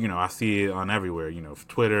was weird. I see it on everywhere.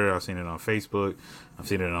 Twitter. I've seen it on Facebook. I've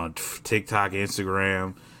seen it on TikTok,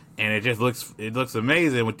 Instagram, and it just looks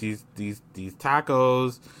amazing with these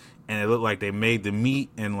tacos. And it looked like they made the meat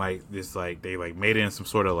and like this, like they like made it in some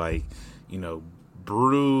sort of like,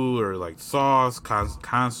 brew or like sauce,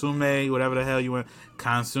 consomme, whatever the hell you want.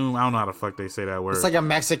 Consume. I don't know how the fuck they say that word. It's like a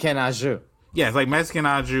Mexican au jus. Yeah, it's like Mexican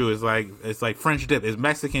au jus. It's like French dip. It's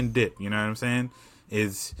Mexican dip. You know what I'm saying?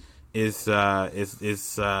 It's fun. It's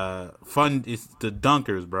the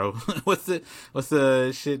Dunkers, bro. what's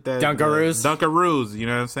the shit that Dunkaroos? Dunkaroos. You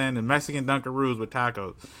know what I'm saying? The Mexican Dunkaroos with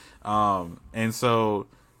tacos. And so,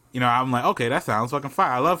 I'm like, okay, that sounds fucking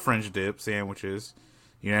fire. I love French dip sandwiches.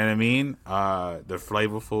 You know what I mean? They're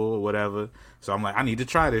flavorful or whatever. So I'm like, I need to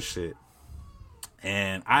try this shit.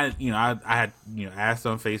 And I had asked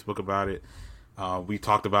on Facebook about it. We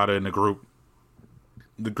talked about it in the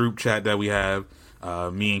group chat that we have.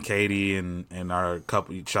 Me and Katie and our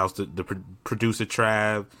couple. Shouts to the producer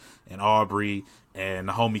Trav and Aubrey and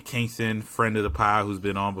the homie Kingston, friend of the pod who's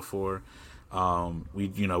been on before. We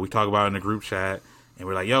talk about it in the group chat, and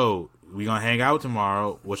we're like, yo, we gonna hang out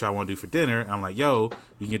tomorrow. What y'all want to do for dinner? I'm like, yo,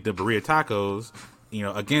 we can get the burrito tacos.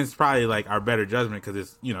 Against probably like our better judgment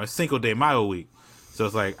because it's Cinco de Mayo week. So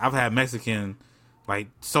it's like I've had Mexican like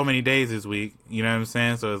so many days this week. You know what I'm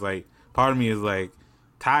saying? So it's like part of me is like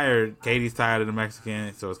tired. Katie's tired of the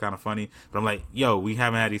Mexican, so it's kind of funny. But I'm like, yo, we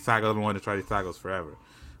haven't had these tacos. I've been wanting to try these tacos forever.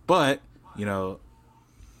 But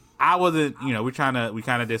I wasn't. We kind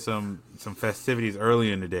of did some festivities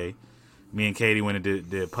early in the day. Me and Katie went and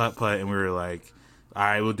did putt, and we were like, all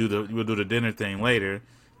right, we'll do the dinner thing later.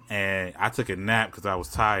 And I took a nap because I was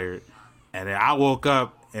tired. And then I woke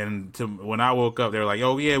up. And when I woke up, they were like,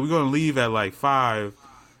 "Oh yeah, we're gonna leave at like 5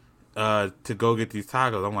 to go get these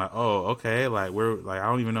tacos." I'm like, "Oh okay." Like we're like, I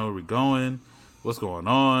don't even know where we're going. What's going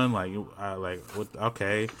on? Like what?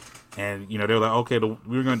 Okay. And they were like, "Okay." They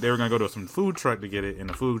were gonna go to some food truck to get it, and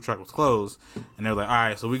the food truck was closed. And they were like, "All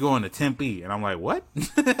right, so we going to Tempe." And I'm like, "What?"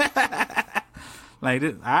 Like,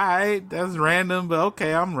 all right, that's random, but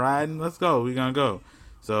okay, I'm riding. Let's go. We're gonna go.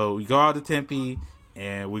 So we go out to Tempe.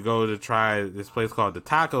 And we go to try this place called the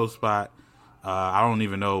Taco Spot. I don't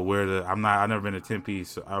even know where I've never been to Tempe.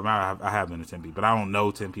 So I have been to Tempe, but I don't know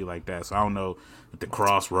Tempe like that. So I don't know the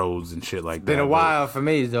crossroads and shit like that. Been a while for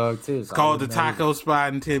me, dog, too. So it's called the Taco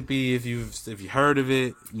Spot in Tempe. If you heard of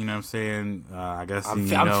it, you know what I'm saying. I guess I'm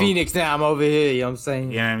Phoenix now. I'm over here. You know what I'm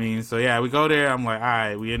saying? You know what I mean. So yeah, we go there. I'm like, all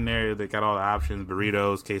right, we in there. They got all the options: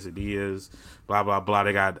 burritos, quesadillas, blah blah blah.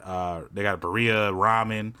 They got burrito,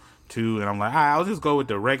 ramen. Too, and I'm like, all right, I'll just go with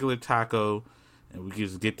the regular taco, and we can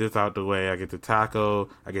just get this out the way. I get the taco,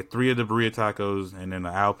 I get 3 of the burrito tacos, and then the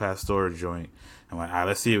Al Pastor joint. I'm like, all right,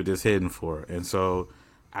 let's see what this hitting for. And so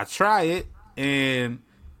I try it, and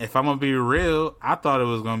if I'm gonna be real, I thought it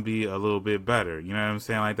was gonna be a little bit better. You know what I'm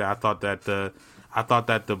saying? Like that. I thought that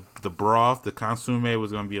the broth, the consomme,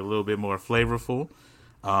 was gonna be a little bit more flavorful.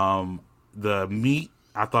 The meat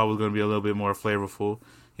I thought was gonna be a little bit more flavorful.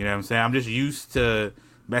 You know what I'm saying? I'm just used to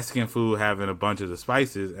Mexican food having a bunch of the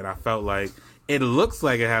spices, and I felt like it looks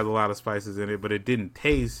like it has a lot of spices in it, but it didn't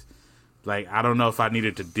taste like, I don't know if I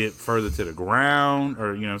needed to dip further to the ground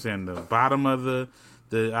or, you know what I'm saying, the bottom of the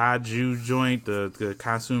au jus joint, the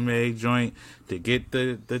consomme joint to get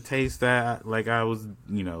the taste that I was,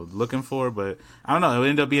 looking for. But I don't know, it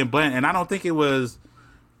ended up being bland, and I don't think it was,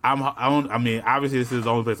 I mean, obviously this is the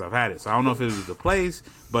only place I've had it, so I don't know if it was the place,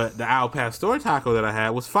 but the Al Pastor taco that I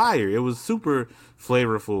had was fire. It was super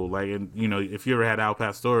flavorful. Like, and if you ever had Al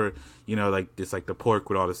Pastor, like it's like the pork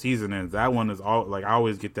with all the seasonings. That one is all like, I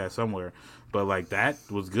always get that somewhere, but like that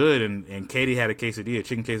was good. And Katie had a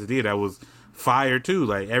chicken quesadilla that was fire too.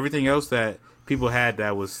 Like everything else that people had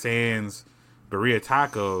that was sans burrito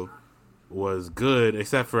taco was good,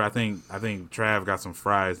 except for I think Trav got some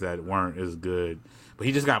fries that weren't as good. But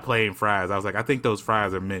he just got plain fries. I was like, I think those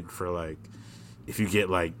fries are meant for like, if you get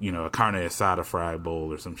like, a carne asada fry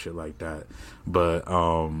bowl or some shit like that. But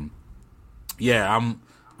yeah,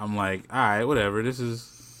 I'm like, all right, whatever. This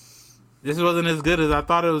wasn't as good as I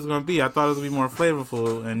thought it was gonna be. I thought it was gonna be more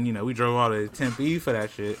flavorful, and we drove all the Tempe for that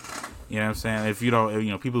shit. You know what I'm saying? If you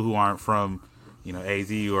don't, people who aren't from,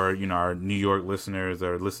 AZ or our New York listeners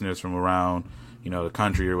or listeners from around, the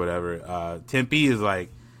country or whatever, Tempe is like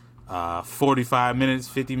 45 minutes,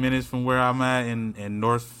 50 minutes from where I'm at in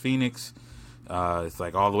North Phoenix. It's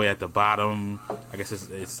like all the way at the bottom. I guess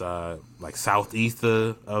it's like southeast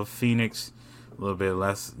of Phoenix, a little bit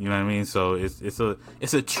less. You know what I mean? So it's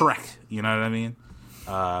a trek. You know what I mean?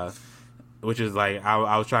 Which is like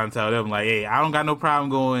I was trying to tell them, like, hey, I don't got no problem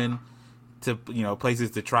going to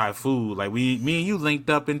places to try food. Like me and you linked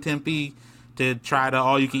up in Tempe to try the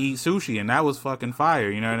all you can eat sushi, and that was fucking fire.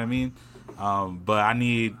 You know what I mean? But I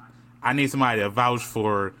need somebody to vouch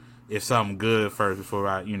for if something good first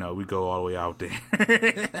before we go all the way out there.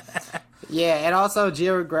 Yeah, and also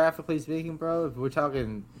geographically speaking, bro, if we're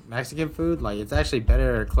talking Mexican food, like it's actually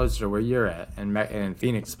better closer to where you're at in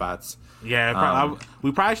Phoenix spots. Yeah,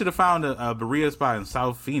 we probably should have found a burrito spot in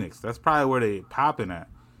South Phoenix. That's probably where they popping at.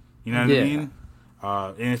 You know what I mean?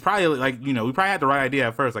 And it's probably like, we probably had the right idea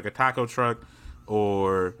at first, like a taco truck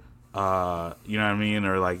or, you know what I mean?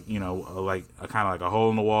 Or like, like a kind of like a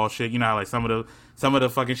hole in the wall shit. You know how like some of the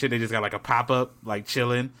fucking shit, they just got like a pop up, like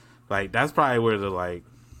chilling. Like that's probably where the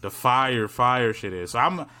fire shit is. So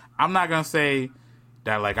I'm not going to say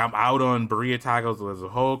that like I'm out on burrito tacos as a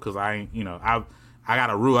whole. Cause I ain't, I got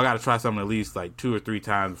a rule. I got to try something at least like 2 or 3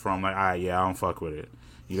 times before I'm like, all right, yeah, I don't fuck with it.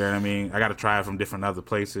 You know what I mean? I got to try it from different other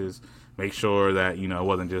places. Make sure that, you know, it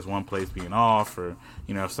wasn't just one place being off or,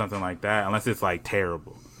 you know, something like that. Unless it's like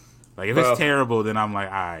terrible. Like if it's terrible, then I'm like,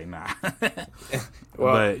 all right, nah.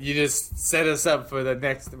 Well, But you just set us up for the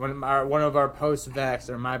next one of our post-vax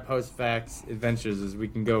or my post-vax adventures is we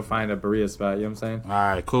can go find a burrito spot. You know what I'm saying? all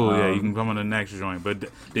right, cool. Yeah, you can come on the next joint. But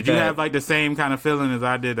did you have like the same kind of feeling as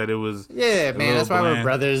I did that it was? Yeah, man. That's why bland? we're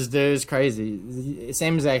brothers, dude. It's crazy.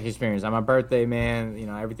 Same exact experience. On my birthday, man, you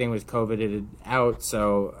know, everything was COVIDed out,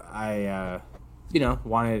 so I, you know,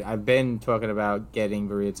 I've been talking about getting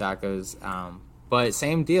burrito tacos. But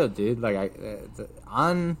same deal, dude. Like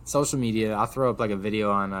on social media, I'll throw up like a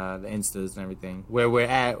video on the Instas and everything where we're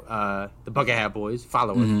at the Bucket Hat Boys.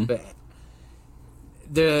 Follow us. But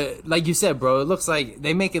like you said, bro, it looks like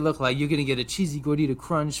they make it look like you're gonna get a cheesy gordita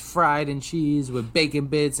crunch fried in cheese with bacon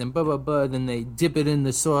bits and blah blah blah. Then they dip it in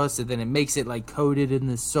the sauce, and then it makes it like coated in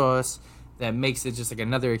the sauce. That makes it just like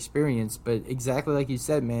another experience. But exactly like you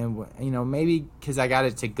said, man. You know, maybe because I got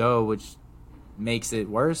it to go, which makes it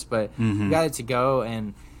worse, but you got it to go,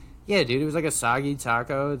 and yeah, dude, it was like a soggy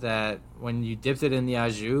taco that when you dipped it in the au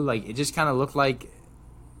jus, like it just kind of looked like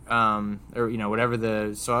or you know, whatever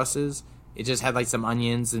the sauce is, it just had like some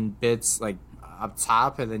onions and bits like up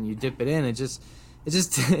top, and then you dip it in, it just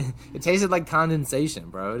it tasted like condensation,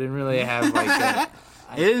 bro. It didn't really have like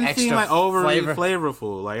It didn't extra seem like overly flavor.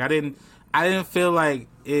 flavorful. Like I didn't feel like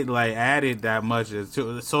it like added that much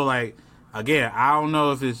to it. So like again, I don't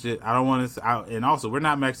know if it's just I don't want to. And also, we're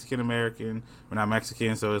not Mexican American. We're not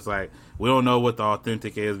Mexican, so it's like we don't know what the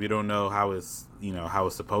authentic is. We don't know how it's how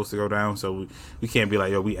it's supposed to go down. So we can't be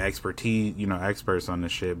like, yo, we experts on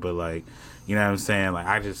this shit. But like, you know what I'm saying? Like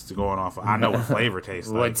I just going off. I know what flavor tastes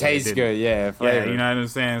like. what tastes good, yeah, flavor. Yeah, you know what I'm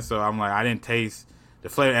saying? So I'm like, I didn't taste the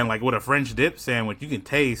flavor. And like with a French dip sandwich, you can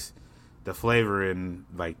taste the flavor in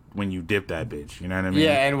like when you dip that bitch. You know what I mean?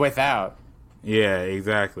 Yeah, and without. Yeah,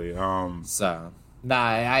 exactly. So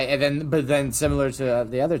but then similar to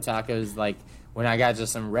the other tacos, like when I got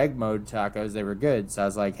just some reg mode tacos, they were good. So I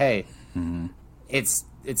was like, hey, it's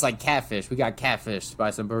like catfish. We got catfished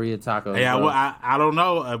by some burrito tacos. Yeah, bro. well, I don't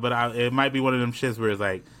know, but it might be one of them shits where it's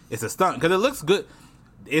like it's a stunt because it looks good.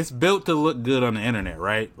 It's built to look good on the internet,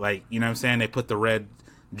 right? Like, you know what I'm saying? They put the red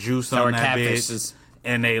juice on that bitch,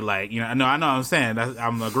 and they like, I know what I'm saying.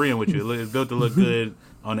 I'm agreeing with you. It's built to look good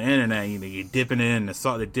on the internet. You're dipping it in the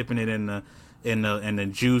salt, they're dipping it in the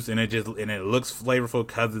juice, and it looks flavorful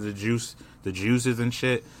because of the juices and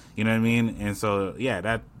shit. You know what I mean? And so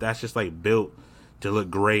yeah, that's just like built to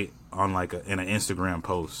look great on like in an Instagram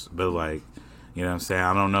post, but like. You know what I'm saying?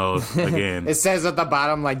 I don't know. Again, it says at the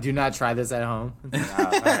bottom, like, do not try this at home.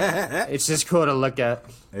 It's just cool to look at.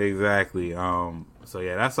 Exactly. So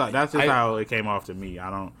yeah, that's just how it came off to me. I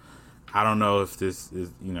don't know if this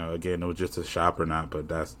is again it was just a shop or not, but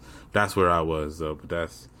that's where I was though. But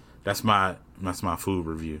that's my food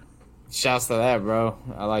review. Shouts to that, bro.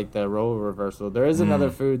 I like the role reversal. There is another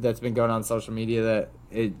food that's been going on social media that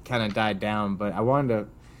it kind of died down, but I wanted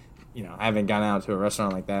to, I haven't gone out to a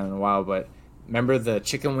restaurant like that in a while, but. Remember the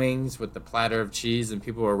chicken wings with the platter of cheese and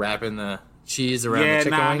people were wrapping the cheese around the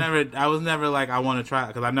chicken wing? I was never like I want to try it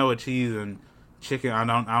because I know with cheese and chicken I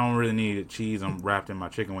don't really need cheese. I'm wrapped in my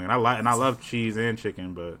chicken wing. And I love cheese and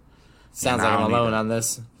chicken, but sounds like I'm alone on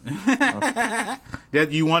this. Yeah,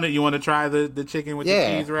 you want to try the chicken with the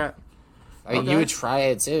cheese wrap? I mean, you would try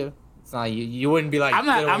it too. It's not you wouldn't be like I'm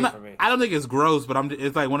not. For me. I don't think it's gross, but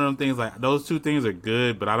it's like one of them things like those two things are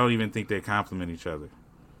good, but I don't even think they complement each other.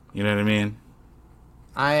 You know what I mean?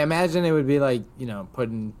 I imagine it would be like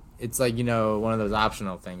putting. It's like one of those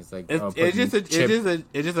optional things. Like it's just a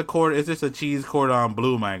cheese cordon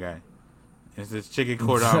bleu, my guy. It's this chicken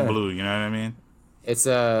cordon bleu. You know what I mean? It's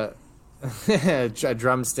a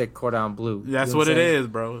drumstick cordon bleu. That's what it is,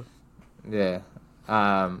 bro. Yeah.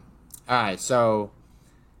 All right. So,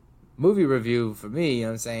 movie review for me. You know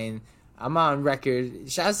what I'm saying? I'm on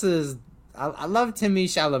record. Shouts to this. I love Timmy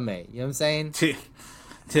Chalamet. You know what I'm saying?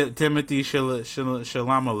 Timothy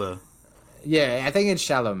Chalamet. Yeah, I think it's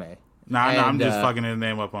Chalamet. Nah, I'm just fucking his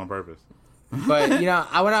name up on purpose. But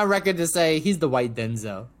I went on record to say he's the white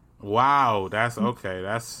Denzel. Wow, that's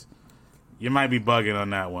okay. You might be bugging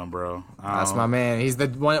on that one, bro. That's my man. He's the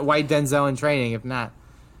white Denzel in Training, if not.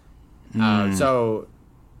 So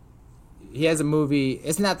he has a movie.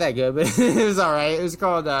 It's not that good, but it was all right. It was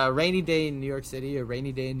called Rainy Day in New York City or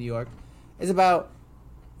Rainy Day in New York. It's about.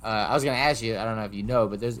 I was gonna ask you. I don't know if you know,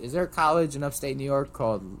 but is there a college in upstate New York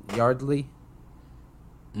called Yardley?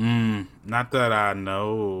 Not that I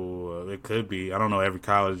know. It could be. I don't know every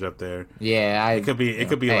college up there. Yeah, It could be. It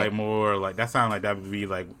could be hey. like more like that. Sound like that would be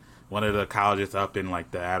like one of the colleges up in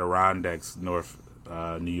like the Adirondacks, North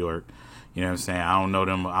New York. You know what I'm saying? I don't know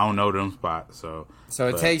them. I don't know them spots. So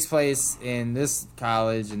it but- takes place in this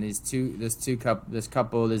college, and this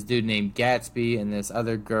couple, this dude named Gatsby, and this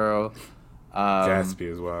other girl,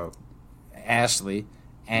 Gatsby as well. Ashley,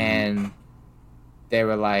 and they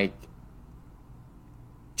were like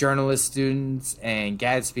journalist students, and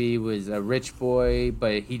Gatsby was a rich boy,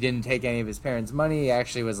 but he didn't take any of his parents' money. He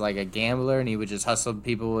actually was like a gambler, and he would just hustle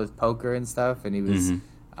people with poker and stuff, and he was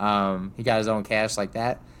he got his own cash like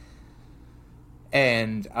that.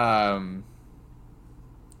 And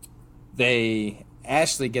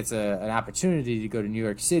Ashley gets an opportunity to go to New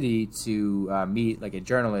York City to meet like a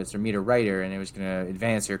journalist or meet a writer, and it was going to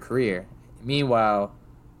advance her career. Meanwhile,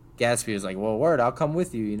 Gatsby was like, well, word, I'll come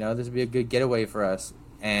with you. You know, this would be a good getaway for us.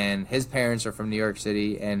 And his parents are from New York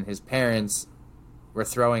City, and his parents were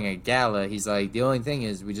throwing a gala. He's like, the only thing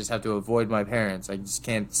is we just have to avoid my parents. I just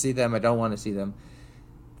can't see them. I don't want to see them.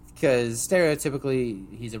 Because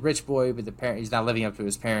stereotypically, he's a rich boy, but he's not living up to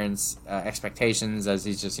his parents' expectations, as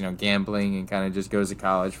he's just, gambling and kind of just goes to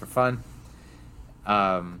college for fun.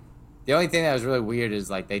 The only thing that was really weird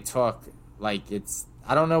is, like, they talk like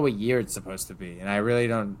I don't know what year it's supposed to be, and I really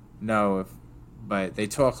don't know but they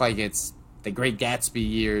talk like it's the Great Gatsby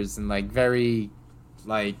years, and, like, very,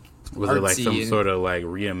 like, Was it like some artsy sort of like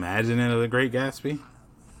reimagining of the Great Gatsby?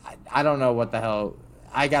 I don't know what the hell.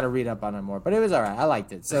 I got to read up on it more, but it was all right. I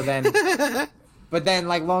liked it. So then, but then,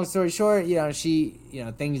 like, long story short,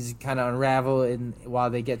 things kind of unravel while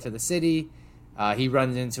they get to the city. He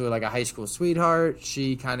runs into like a high school sweetheart.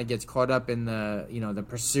 She kind of gets caught up in the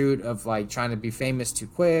pursuit of like trying to be famous too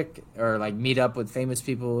quick, or like meet up with famous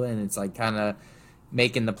people, and it's like kind of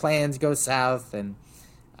making the plans go south. And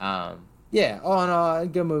all in all, a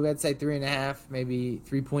good movie. I'd say 3.5, maybe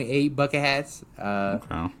 3.8 bucket hats.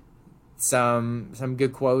 Okay. Some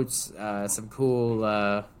good quotes, some cool,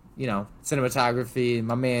 cinematography.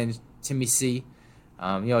 My man, Timmy C,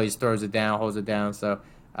 he always throws it down, holds it down. So,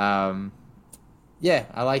 I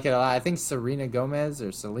like it a lot. I think Selena Gomez.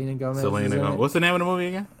 Is in it. What's the name of the movie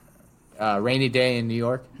again? Rainy Day in New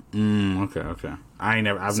York. Okay. I've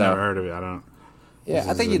never heard of it. I don't. Yeah,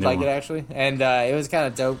 I think a you'd new like one. it actually. And it was kind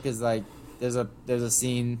of dope because like there's a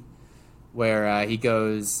scene where he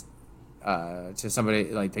goes to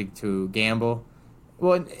somebody like to gamble.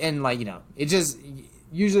 Well, and like it just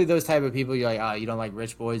usually those type of people you're like, oh, you don't like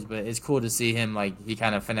rich boys, but it's cool to see him like he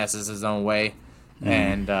kind of finesses his own way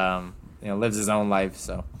and lives his own life.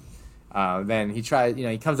 So then he tries,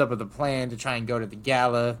 he comes up with a plan to try and go to the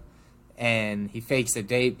gala, and he fakes a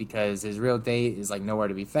date because his real date is like nowhere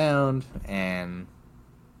to be found, and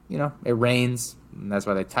it rains, and that's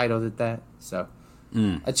why they titled it that. So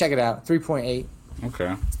I check it out. 3.8.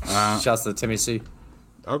 Okay. Shouts to Timmy C.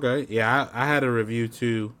 Okay. Yeah, I had a review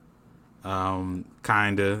too.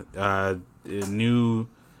 Kinda.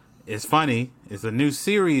 It's funny. It's a new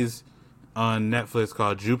series on Netflix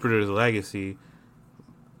called Jupiter's Legacy.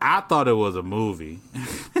 I thought it was a movie.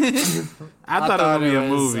 I thought it would be a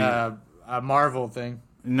movie. A Marvel thing.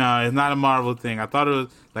 No, it's not a Marvel thing. I thought it was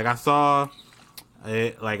like I saw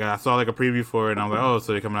it, like a preview for it, and I'm like, oh,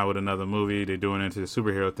 so they're coming out with another movie. They're doing it into the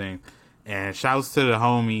superhero thing. And shouts to the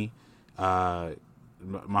homie, my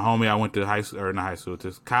homie I went to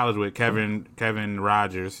to college with, Kevin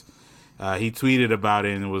Rogers. He tweeted about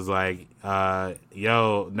it and was like,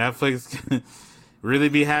 yo, Netflix really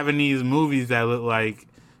be having these movies that look like,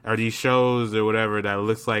 or these shows or whatever that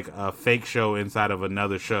looks like a fake show inside of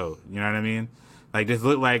another show. You know what I mean? Like, it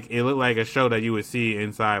looked like a show that you would see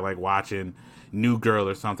inside, like watching New Girl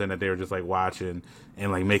or something that they were just like watching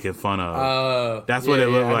and like making fun of. That's what it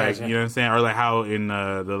looked like. You know what I'm saying? Or like how in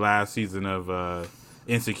the last season of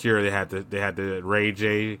Insecure they had the Ray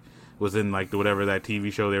J was in like whatever that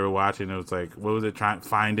TV show they were watching. It was like, what was it?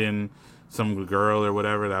 Finding some girl or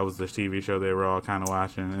whatever. That was the TV show they were all kind of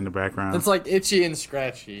watching in the background. It's like Itchy and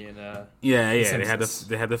Scratchy and yeah. They had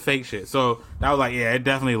the fake shit. So that was like, yeah, it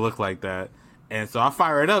definitely looked like that. And so I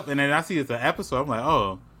fire it up, and then I see it's an episode. I'm like,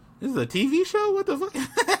 oh, this is a TV show? What the fuck?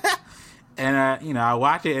 And I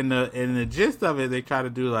watch it, and the gist of it, they try to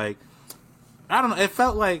do like, I don't know. It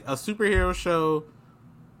felt like a superhero show,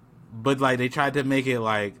 but like they tried to make it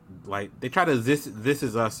like they tried to this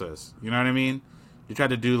is us. You know what I mean? They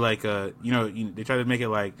tried to do like they tried to make it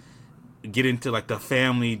like get into like the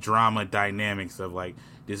family drama dynamics of like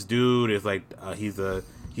this dude is like he's a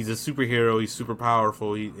superhero. He's super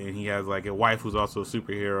powerful, and he has like a wife who's also a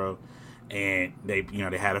superhero. and they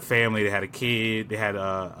had a family, they had a kid, they had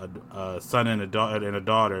a son and a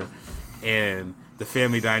daughter, and the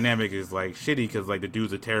family dynamic is like shitty because like the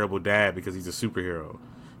dude's a terrible dad because he's a superhero,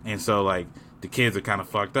 and so like the kids are kind of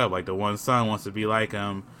fucked up. Like the one son wants to be like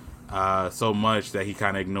him so much that he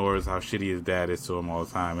kind of ignores how shitty his dad is to him all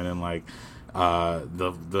the time, and then like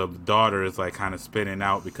the daughter is like kind of spinning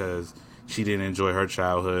out because she didn't enjoy her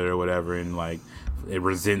childhood or whatever, and like it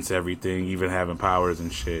resents everything, even having powers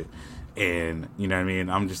and shit. And you know what I mean?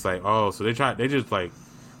 I'm just like, oh, so they're just trying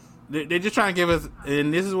to give us,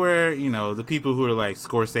 and this is where, you know, the people who are like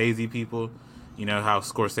Scorsese people, you know, how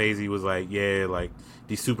Scorsese was like, yeah, like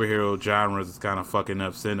these superhero genres is kind of fucking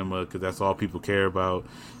up cinema because that's all people care about.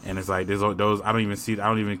 And it's like, there's those, I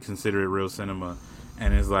don't even consider it real cinema.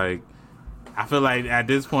 And it's like, I feel like at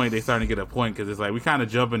this point they starting to get a point because it's like we kind of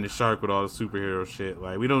jumping the shark with all the superhero shit.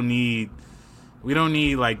 Like we don't need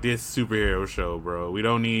like this superhero show, bro. We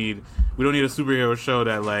don't need a superhero show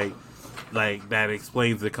that like that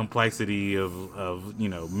explains the complexity of you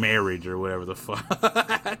know, marriage or whatever the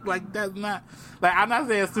fuck. Like that's not, like, I'm not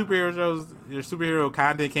saying superhero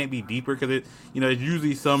content can't be deeper because it, you know, there's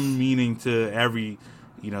usually some meaning to every,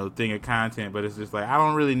 you know, thing of content, but it's just like I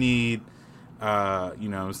don't really need you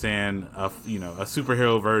know what I'm saying, a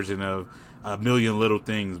superhero version of A Million Little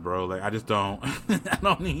Things, bro. Like I just don't I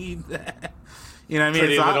don't need that. You know what I mean?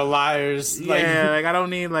 Pretty So Little Liars. Yeah, like I don't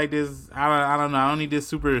need like this. I don't know. I don't need this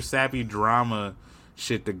super sappy drama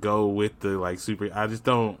shit to go with the like super. I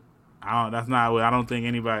don't. That's not what. I don't think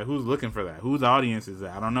anybody who's looking for that. Whose audience is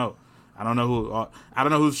that? I don't know. I don't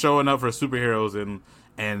know who's showing up for superheroes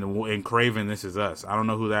and craving This Is Us. I don't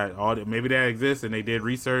know who that. Maybe that exists and they did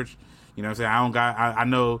research. You know what I'm saying? I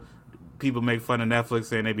know people make fun of Netflix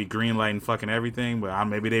saying they be greenlighting fucking everything, but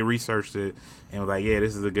maybe they researched it and was like, yeah,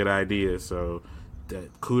 this is a good idea. So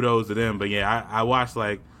kudos to them. But yeah, I watched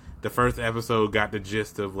like the first episode, got the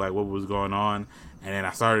gist of like what was going on, and then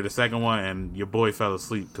I started the second one, and your boy fell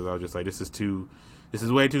asleep because I was just like, this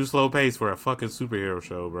is way too slow paced for a fucking superhero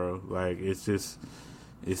show, bro. Like it's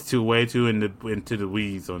way too into the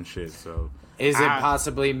weeds on shit. So is it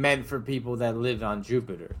possibly meant for people that live on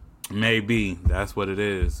Jupiter? Maybe that's what it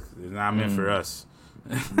is. It's not meant for us.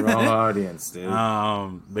 Wrong audience, dude.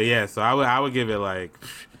 But yeah, so I would give it like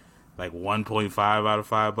 1.5 out of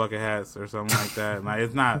 5 bucket hats or something like that. Like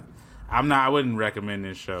it's not. I wouldn't recommend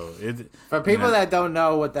this show. For people that don't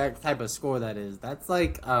know what that type of score that is, that's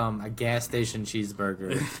like a gas station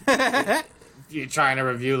cheeseburger. If you're trying to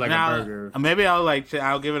review like a burger. Maybe I'll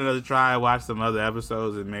give it another try, watch some other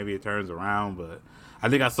episodes, and maybe it turns around. But I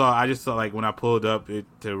just saw like when I pulled up it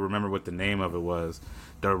to remember what the name of it was,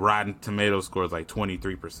 the Rotten Tomato score is like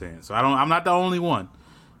 23%. So I'm not the only one.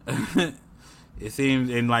 It seems,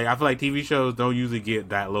 and like I feel like TV shows don't usually get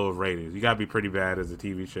that low of ratings. You gotta be pretty bad as a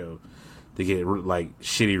TV show to get like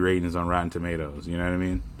shitty ratings on Rotten Tomatoes. You know what I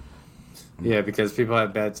mean? Yeah, because people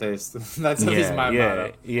have bad taste. That's at least my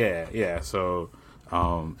motto. Yeah. So,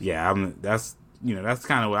 that's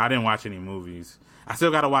kind of what I didn't watch any movies. I still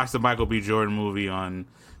got to watch the Michael B. Jordan movie on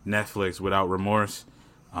Netflix, Without Remorse.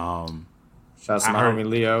 Shouts to my homie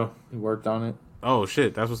Leo. He worked on it. Oh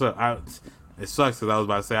shit, that's what's up. It sucks because I was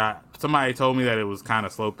about to say somebody told me that it was kind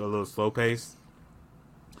of a little slow paced,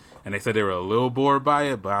 and they said they were a little bored by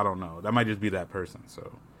it, but I don't know. That might just be that person.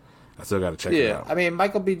 So I still got to check it out. I mean,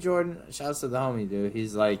 Michael B. Jordan. Shouts to the homie, dude.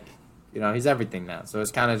 He's like, he's everything now. So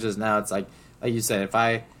it's kind of just now. It's like you said, if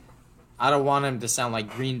I don't want him to sound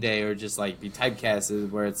like Green Day or just like be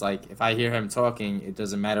typecasted, where it's like if I hear him talking, it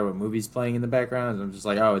doesn't matter what movie's playing in the background. I'm just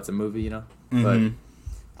like, oh, it's a movie, Mm-hmm. But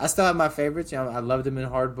I still have my favorites. I loved him in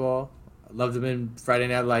Hardball. I loved him in Friday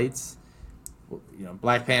Night Lights.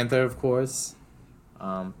 Black Panther, of course.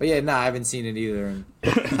 But yeah, I haven't seen it either. And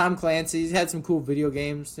Tom Clancy's had some cool video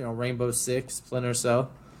games, Rainbow Six, Splinter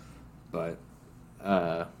Cell. But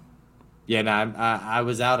I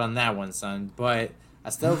was out on that one, son. But I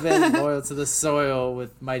still been loyal to the soil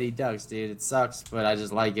with Mighty Ducks, dude. It sucks, but I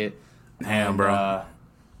just like it. Damn, bro.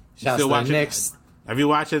 Shouts to the Knicks. Have you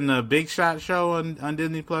watching the Big Shot show on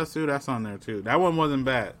Disney Plus too? That's on there too. That one wasn't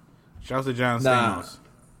bad. Shouts to John Stamos.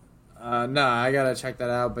 No, I gotta check that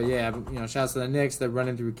out. But yeah, shouts to the Knicks. They're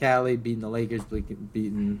running through Cali, beating the Lakers,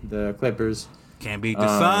 beating the Clippers. Can't beat the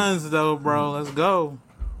Suns though, bro. Let's go.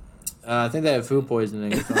 I think they have food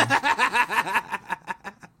poisoning.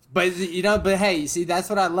 But but hey, see, that's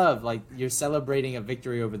what I love. Like, you're celebrating a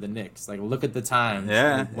victory over the Knicks. Like, look at the time.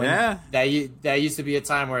 Yeah, That used to be a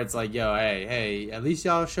time where it's like, yo, hey, at least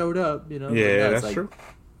y'all showed up. Yeah, that's true.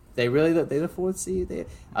 They the fourth seed.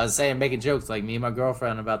 I was saying, making jokes like me and my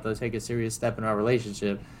girlfriend about to take a serious step in our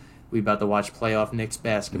relationship, we about to watch playoff Knicks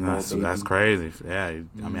basketball. That's crazy. Yeah, I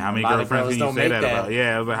mean, how many A lot of girlfriends girls can you don't say make that that. about?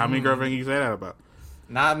 Yeah, I was like, how many girlfriends can you say that about?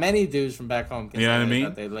 Not many dudes from back home can You know say what I that mean?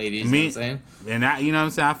 about their ladies. Me, you know what I'm saying? and that, you know what I'm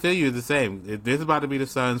saying? I feel you. It's the same. This is about to be the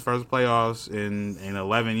Suns' first playoffs in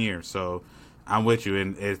 11 years. So I'm with you.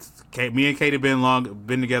 And me and Kate have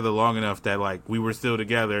been together long enough that like we were still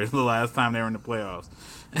together the last time they were in the playoffs,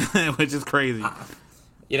 which is crazy.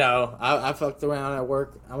 You know, I fucked around at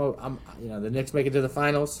work. I'm you know, the Knicks make it to the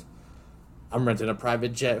finals. I'm renting a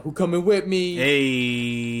private jet. Who coming with me? Hey,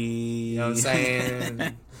 You know what I'm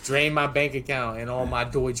saying? Drain my bank account and all my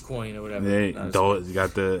Dogecoin or whatever. They No, you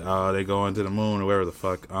got they going to the moon or wherever the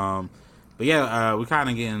fuck. But yeah, we kind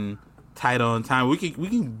of getting tight on time. We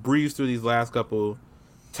can breeze through these last couple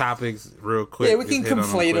topics real quick. yeah, we can Just hit on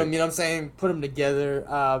conflate quick. them. You know what I'm saying? Put them together.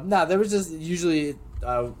 There was just usually.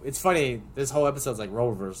 It's funny. This whole episode's like role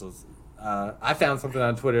reversals. I found something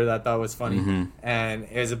on Twitter that I thought was funny, and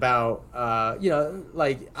it was about you know,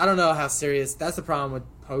 like, I don't know how serious. That's the problem with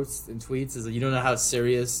posts and tweets, is that you don't know how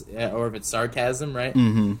serious or if it's sarcasm, right?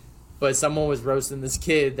 Mm-hmm. But someone was roasting this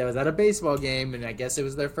kid that was at a baseball game, and I guess it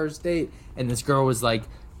was their first date, and this girl was like,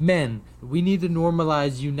 "Men, we need to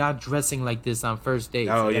normalize you not dressing like this on first dates."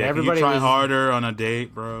 Oh And yeah, everybody can you try was, harder on a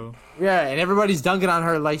date, bro? yeah, and everybody's dunking on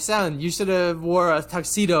her like, "Son, you should have wore a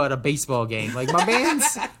tuxedo at a baseball game." Like, my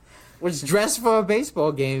man's was dressed for a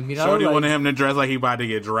baseball game, you know? Shorty like, wanted him to dress like he about to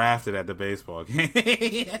get drafted at the baseball game.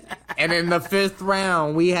 and in the 5th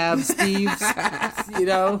round, we have Steve's, you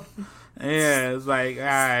know? Yeah, it's like, all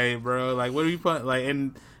right, bro. Like, what are you put? Like,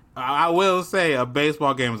 and I will say, a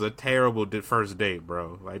baseball game is a terrible first date,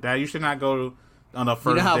 bro. Like that, you should not go on a first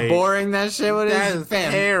You know how date. boring that shit would That is? is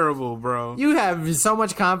Fam, terrible, bro. you have so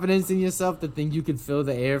much confidence in yourself to think you could fill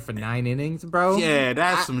the air for 9 innings, bro. Yeah,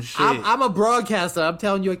 that's some shit. I'm a broadcaster. I'm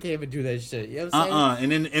telling you, I can't even do that shit. You know what I'm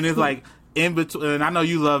saying? And it's like in between. And I know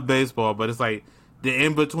you love baseball, but it's like the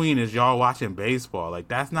in between is y'all watching baseball. Like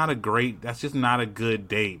that's just not a good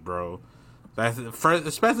date, bro. That's first,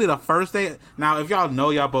 especially the first date. Now, if y'all know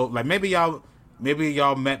y'all both, like maybe y'all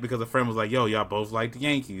met because a friend was like, "Yo, y'all both like the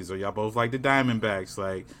Yankees or y'all both like the Diamondbacks."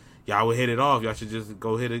 Like y'all would hit it off. Y'all should just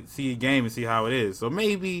go see a game and see how it is. So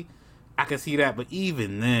maybe I can see that, but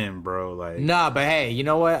even then, bro, like Nah, but hey, you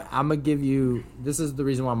know what? I'm gonna give you. This is the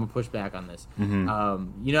reason why I'm gonna push back on this. You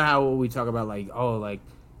know how we talk about like, oh, like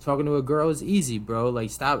talking to a girl is easy, bro. Like,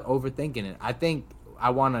 stop overthinking it. I think I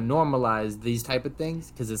want to normalize these type of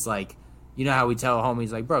things because it's like, you know how we tell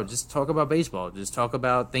homies like, bro, just talk about baseball, just talk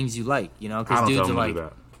about things you like, you know? I Because don't dudes tell are them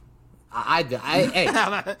like, to do hey,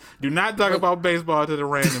 that. Do not talk about baseball to the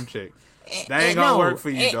random chick. That ain't gonna no, work for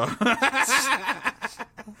you, dog.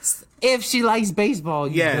 if she likes baseball,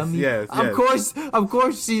 you Yes, dummy. yes, Of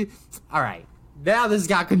course she. All right, now this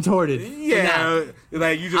got contorted. Yeah, Now,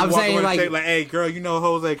 like you just I'm walk saying, away and like- say, like, "Hey, girl, you know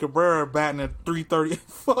Jose Cabrera batting at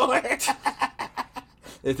 334."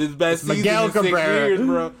 It's his best season Miguel in 6 Cabrera. years,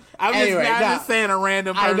 bro. I'm just saying a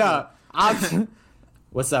random I person. know.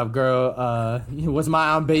 What's up, girl? What's my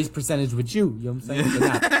on base percentage with you? You know what I'm saying?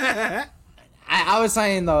 But nah. I was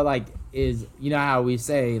saying though, like, is, you know how we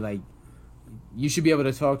say like, you should be able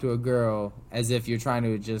to talk to a girl as if you're trying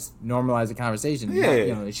to just normalize a conversation. Yeah.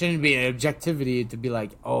 You know, it shouldn't be an objectivity to be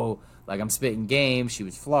like, oh, like I'm spitting game. She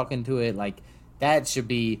was flocking to it. Like that should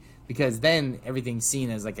be, because then everything's seen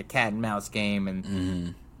as like a cat and mouse game,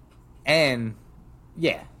 and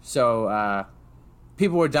yeah. So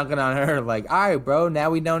people were dunking on her like, all right, bro, now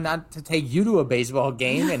we know not to take you to a baseball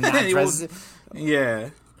game and not dress. Yeah.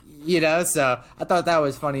 You know, so I thought that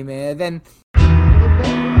was funny, man. Then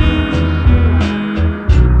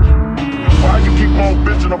Why you keep on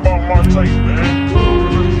bitching about my tape, man?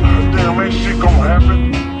 Damn, ain't shit gonna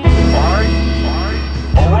happen.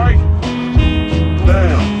 Alright?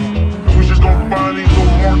 Damn. And we just gonna find these little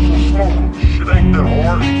marks and smoke 'em. Shit ain't that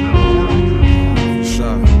hard.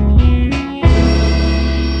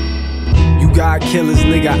 You got killers,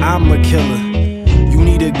 nigga, I'm a killer. You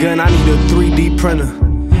need a gun, I need a 3D printer.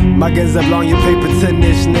 My guns up on your paper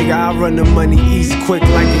 10-inch, nigga. I run the money east quick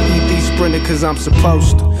like an ET sprinter, cause I'm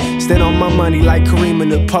supposed to. Stand on my money like Kareem in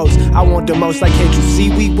the post. I want the most, like can't you see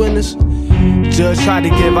we winners? Judge tried to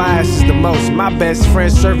give our asses the most. My best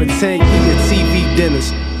friend serving 10-year TV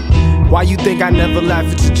dinners. Why you think I never laugh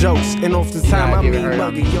at your jokes? And off the time I Have you mean ever heard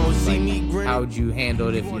muggy, you don't see like, me grinning. how would you handle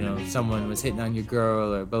it if, you know, someone was hitting on your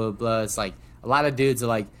girl or blah blah blah? It's like a lot of dudes are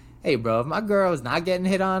like, hey, bro, if my girl is not getting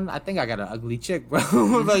hit on, I think I got an ugly chick, bro.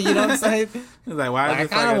 But you know what I'm saying? It's like, why Like, I is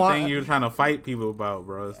this kinda like a want- thing you're trying to fight people about,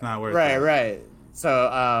 bro? It's not worth Right, it. right. So,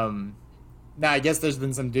 now I guess there's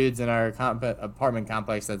been some dudes in our apartment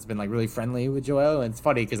complex that's been like really friendly with Joel, and it's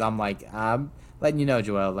funny because I'm like, letting you know,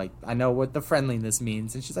 Joelle, like, I know what the friendliness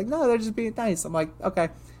means. And she's like, no, they're just being nice. I'm like, okay.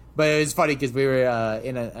 But it was funny because we were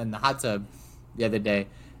in the hot tub the other day,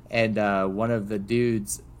 and one of the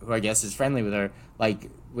dudes, who I guess is friendly with her, like,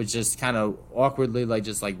 was just kind of awkwardly, like,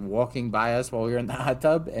 just, like, walking by us while we were in the hot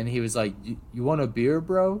tub. And he was like, you want a beer,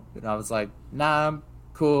 bro? And I was like, nah, I'm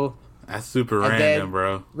cool. That's super And random, then,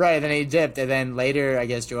 bro. Right, then he dipped. And then later, I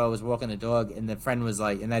guess Joelle was walking the dog, and the friend was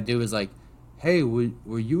like, and that dude was like, hey,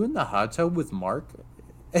 were you in the hot tub with Mark?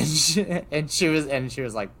 And she was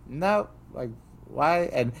like, no, like,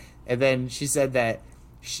 why? And then she said that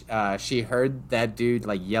she heard that dude,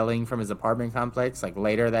 like, yelling from his apartment complex, like,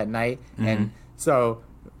 later that night. Mm-hmm. And so,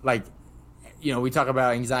 like, you know, we talk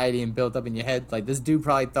about anxiety and built up in your head. Like, this dude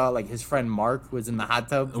probably thought, like, his friend Mark was in the hot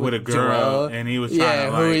tub With a girl, Joelle. and he was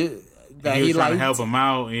trying to liked. help him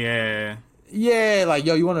out. Yeah. Yeah, like,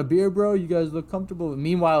 yo, you want a beer, bro? You guys look comfortable.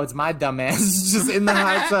 Meanwhile, it's my dumb ass just in the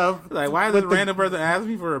hot tub. Like, why is this random person ask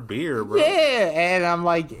me for a beer, bro? Yeah, and I'm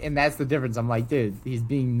like, and that's the difference. I'm like, dude, he's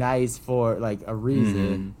being nice for, like, a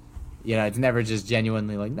reason. You know, it's never just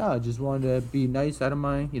genuinely like, no, I just wanted to be nice out of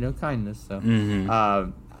my, you know, kindness. So,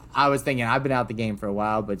 I was thinking, I've been out the game for a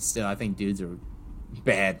while, but still, I think dudes are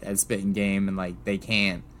bad at spitting game, and, like, they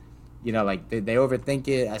can't. You know, like, they overthink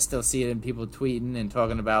it. I still see it in people tweeting and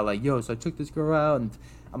talking about, like, yo, so I took this girl out. And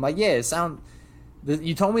I'm like, yeah,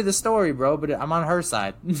 you told me the story, bro, but I'm on her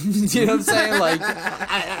side. You know what I'm saying?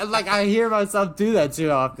 Like, I hear myself do that too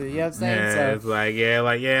often. You know what I'm saying? Yeah, So, it's like, I'm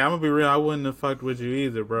going to be real. I wouldn't have fucked with you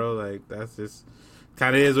either, bro. Like, that's just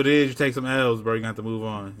kind of is what it is. You take some L's, bro. You got to move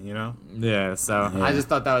on, you know? yeah, so I just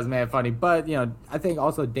thought that was mad funny. But, you know, I think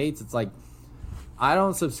also dates, it's like, I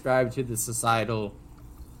don't subscribe to the societal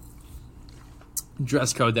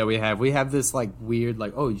dress code that we have. We have this, like, weird,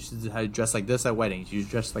 like, oh, you should dress like this at weddings. You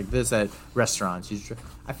should dress like this at restaurants.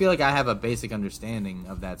 I feel like I have a basic understanding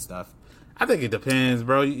of that stuff. I think it depends,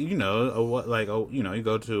 bro. You know, what, like, you know, you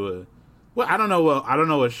go to a, well, I don't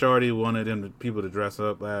know what Shorty wanted them people to dress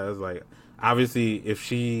up as. Like, obviously, if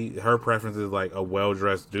her preference is, like, a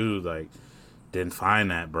well-dressed dude, like, then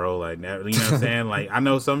find that, bro. Like, you know what I'm saying? Like, I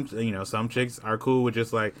know some chicks are cool with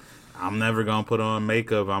just, like, I'm never gonna put on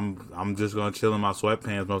makeup. I'm just gonna chill in my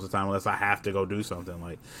sweatpants most of the time unless I have to go do something.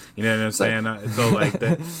 Like, you know what I'm saying? So like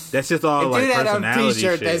that's just all like personality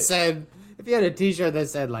shit. If you had a T-shirt that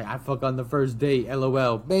said, like, I fuck on the first date,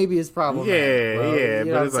 LOL, maybe it's problematic. Yeah, bro. yeah, You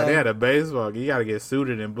know but it's what like I'm they saying? had a baseball. You got to get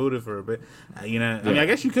suited and booted for a bit. You know, I mean, I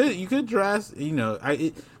guess you could dress. You know,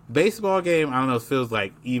 baseball game. I don't know. It feels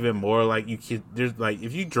like even more like you could. There's like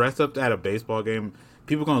if you dress up at a baseball game,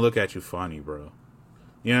 people gonna look at you funny, bro.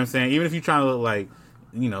 You know what I'm saying? Even if you're trying to look like,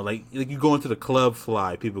 you know, like you go into the club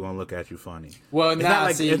fly, people gonna look at you funny. Well, it's nah, not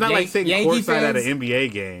like see, it's not like sitting Yankee courtside at fans- an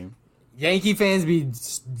NBA game. Yankee fans be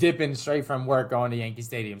dipping straight from work going to Yankee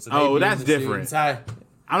Stadium. So they be that's in the different. suits.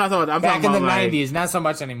 I'm I'm not talking. I'm back talking in the about, like, 90s, not so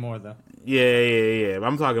much anymore, though. Yeah. But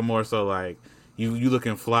I'm talking more so like you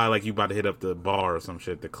looking fly like you about to hit up the bar or some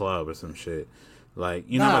shit, the club or some shit. Like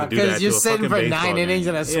you're not about to do that. Because you're to a sitting fucking for 9 innings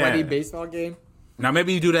game. in a sweaty Yeah. baseball game. Now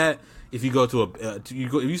maybe you do that if you go to if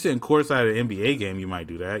you sit in courtside at an NBA game, you might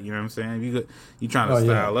do that. You know what I'm saying? If you trying to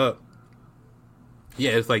style up.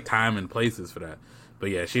 Yeah, it's like time and places for that.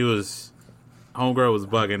 But yeah, homegirl was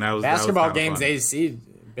bugging. That was Basketball that was games, funny. AC.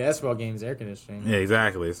 Basketball games, air conditioning. Yeah,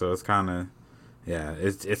 exactly. So it's kind of,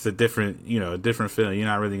 it's a different, different feeling. You're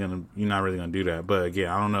not really gonna do that. But again,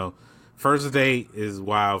 I don't know. First date is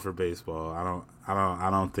wild for baseball. I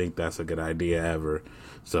don't think that's a good idea ever.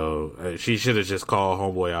 So she should have just called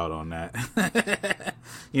homeboy out on that.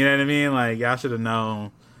 You know what I mean? Like y'all should have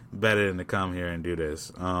known better than to come here and do this.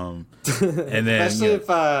 And then Especially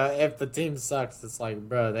if the team sucks, it's like,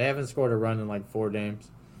 bro, they haven't scored a run in like 4 games.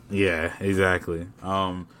 Yeah, exactly.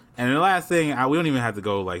 And the last thing, we don't even have to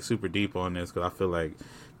go like super deep on this because I feel like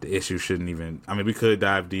the issue shouldn't even. I mean, we could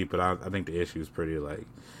dive deep, but I think the issue is pretty like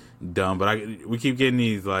dumb. But we keep getting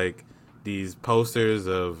these posters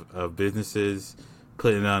of businesses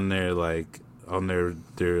putting on their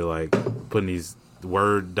putting these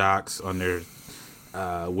Word docs on their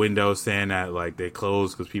windows saying that like they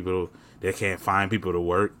closed because they can't find people to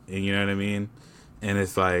work, and you know what I mean. And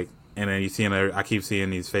it's like. And then I keep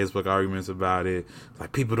seeing these Facebook arguments about it.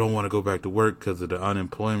 Like, people don't want to go back to work because of the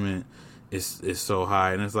unemployment is so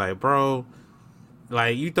high. And it's like, bro,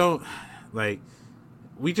 like, you don't, like,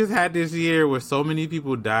 we just had this year where so many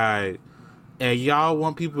people died. And y'all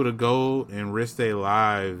want people to go and risk their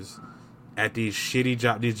lives at these shitty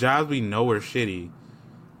jobs. These jobs we know are shitty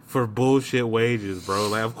for bullshit wages, bro.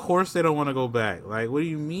 Like, of course they don't want to go back. Like, what do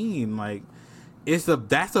you mean? Like,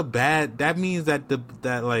 that means that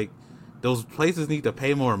those places need to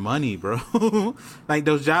pay more money, bro. Like,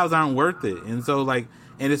 those jobs aren't worth it. And so, like,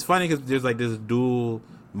 and it's funny because there's, like, this dual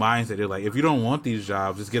mindset. They're like, if you don't want these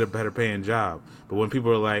jobs, just get a better paying job. But when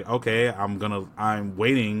people are like, okay, I'm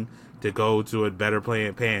waiting to go to a better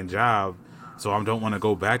paying job, so I don't want to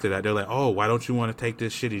go back to that. They're like, oh, why don't you want to take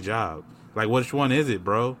this shitty job? Like, which one is it,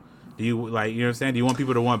 bro? Do you, like, you know what I'm saying? Do you want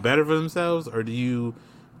people to want better for themselves, or do you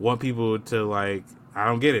want people to, like, I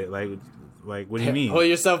don't get it. Like, what do you mean? Pull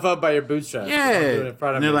yourself up by your bootstraps. Yeah.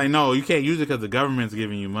 And they're like, no, you can't use it because the government's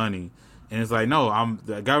giving you money. And it's like, no,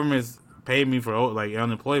 the government's paid me for, like,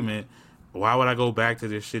 unemployment. Why would I go back to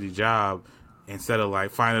this shitty job instead of,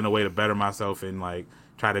 like, finding a way to better myself and, like,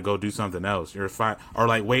 try to go do something else? Or,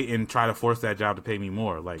 like, wait and try to force that job to pay me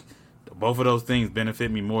more. Like, both of those things benefit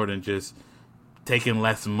me more than just taking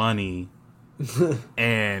less money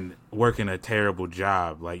and working a terrible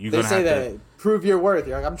job. Like, you're they gonna say have that to prove your worth.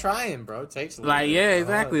 You're like, I'm trying, bro. It takes a little like, bit. yeah,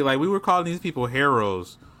 exactly. Like, we were calling these people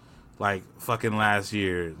heroes, like, fucking last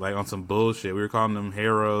year, like, on some bullshit. We were calling them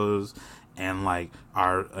heroes, and, like,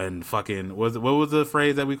 what was the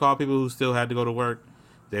phrase that we call people who still had to go to work?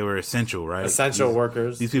 They were essential, right? Essential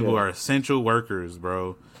workers. These people are essential workers,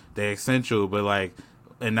 bro. They're essential, but, like,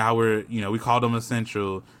 and now we called them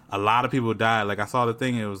essential. A lot of people died. Like, I saw the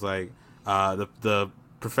thing. It was like the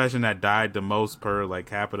profession that died the most per, like,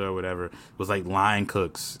 capita or whatever was, like, line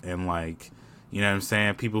cooks and, like, you know what I'm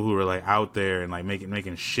saying, people who were, like, out there and, like,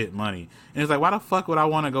 making shit money. And it's like, why the fuck would I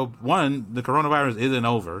want to go? One, the coronavirus isn't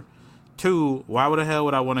over. Two, why the hell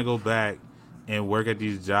would I want to go back and work at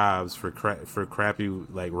these jobs for crappy,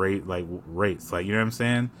 like, rates? Like, you know what I'm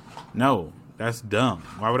saying? No, that's dumb.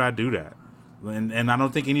 Why would I do that? And I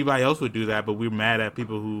don't think anybody else would do that, but we're mad at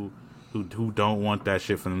people who don't want that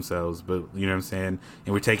shit for themselves. But, you know what I'm saying?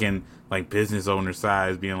 And we're taking, like, business owner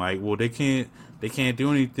sides, being like, well, they can't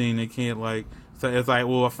do anything. They can't, like, so it's like,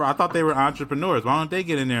 well, I thought they were entrepreneurs. Why don't they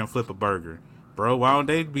get in there and flip a burger, bro? Why don't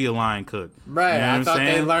they be a line cook? Right. You know I thought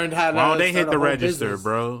they learned how to. Why don't they hit the register, business,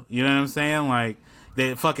 bro? You know what I'm saying? Like,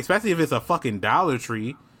 especially if it's a fucking Dollar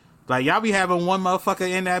Tree. Like, y'all be having one motherfucker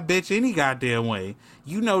in that bitch any goddamn way.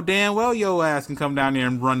 You know damn well your ass can come down there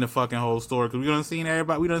and run the fucking whole store, because we done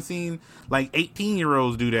seen like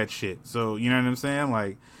 18-year-olds do that shit. So, you know what I'm saying?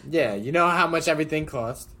 Like, yeah, you know how much everything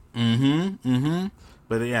costs.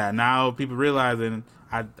 But yeah, now people realizing,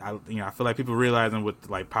 I feel like people realizing what,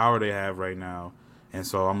 like, power they have right now. And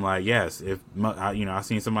so I'm like, yes, I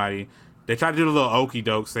seen somebody, they tried to do the little okey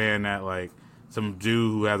doke saying that, like, some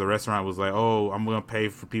Jew who has a restaurant was like, oh, I'm going to pay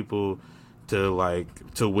for people to,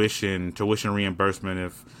 like, tuition reimbursement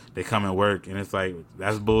if they come and work. And it's like,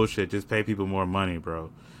 that's bullshit. Just pay people more money, bro.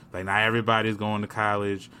 Like, not everybody's going to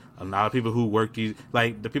college. A lot of people who work the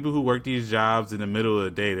people who work these jobs in the middle of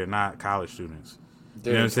the day, they're not college students. Dude,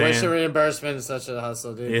 you know what I'm tuition saying? reimbursement is such a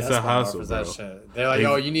hustle, dude. It's a hustle, bro. That shit. They're like,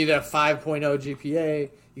 oh, you need a 5.0 GPA.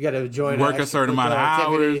 You got to join. Work a certain amount of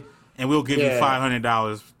hours, and we'll give you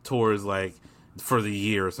 $500 towards, like, for the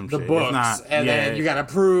year or some the shit. books, it's not, and then you got to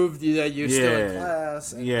prove that you're still in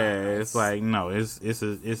class. It's like, no, it's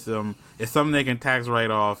something they can tax right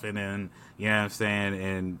off, and then, you know what I'm saying,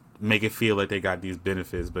 and make it feel like they got these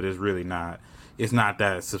benefits, but it's really not. It's not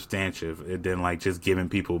that substantive than, like, just giving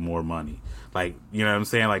people more money. Like, you know what I'm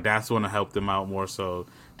saying? Like, that's going to help them out more so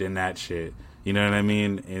than that shit. You know what I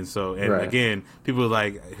mean? And so, again,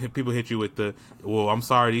 people hit you with the, well, I'm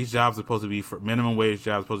sorry, these jobs are supposed to be for minimum wage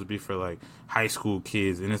jobs, supposed to be for, like, high school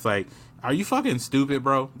kids. And it's like, are you fucking stupid,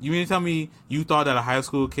 bro? You mean to tell me you thought that a high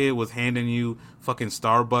school kid was handing you fucking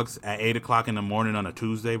Starbucks at 8 o'clock in the morning on a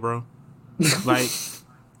Tuesday, bro? Like,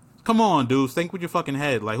 come on, dudes, think with your fucking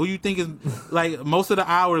head. Like, who you think is, like, most of the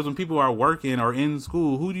hours when people are working or in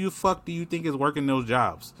school, who do you think is working those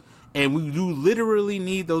jobs? And we do literally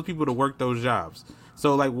need those people to work those jobs.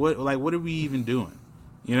 So, like, what are we even doing?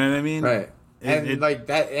 You know what I mean? Right. Like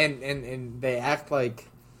that, and they act like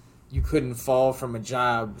you couldn't fall from a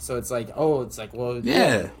job. So it's like, well,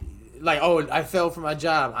 yeah. Like, oh, I fell from my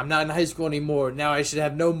job. I'm not in high school anymore. Now I should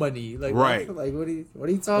have no money. Like, right. Like, what are you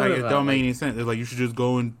talking like, about? It don't make any sense. It's like, you should just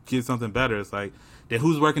go and get something better. It's like, then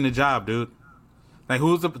who's working the job, dude? Like,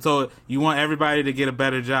 so you want everybody to get a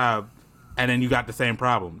better job, and then you got the same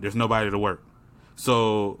problem. There's nobody to work.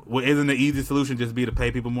 So, isn't the easy solution just be to pay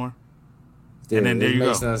people more? Dude, and then there you go. It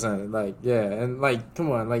makes no sense. Like, yeah, and, like, come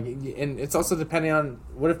on, like, and it's also depending on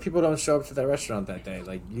what if people don't show up to that restaurant that day.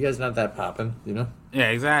 Like, you guys not that popping, you know?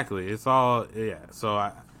 Yeah, exactly. It's all, yeah. So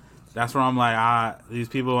that's where I'm like, these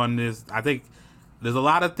people on this, I think there's a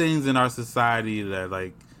lot of things in our society that,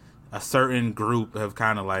 like, a certain group have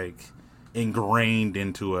kind of, like, ingrained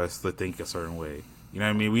into us to think a certain way. You know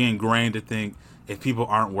what I mean? We ingrained to think if people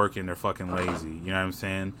aren't working, they're fucking lazy. You know what I'm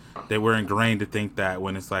saying? They were ingrained to think that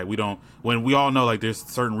when it's like when we all know like there's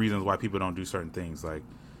certain reasons why people don't do certain things. Like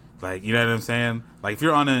you know what I'm saying? Like if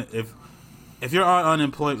you're on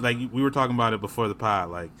unemployment, like we were talking about it before the pod.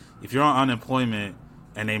 Like if you're on unemployment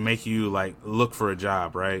and they make you like look for a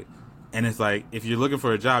job, right? And it's like if you're looking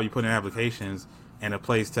for a job, you put in applications. And the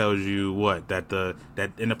place tells you and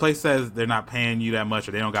the place says they're not paying you that much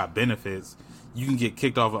or they don't got benefits, you can get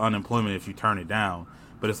kicked off of unemployment if you turn it down.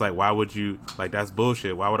 But it's like, why would you, like, that's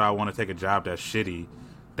bullshit. Why would I want to take a job that's shitty,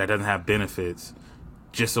 that doesn't have benefits,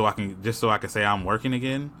 just so I can say I'm working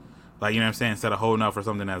again? Like, you know what I'm saying? Instead of holding out for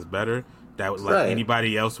something that's better, that like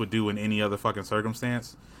anybody else would do in any other fucking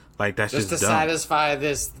circumstance. Like, that's just to dumb. Satisfy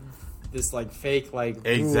this like fake like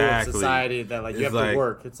rule of society that like you have to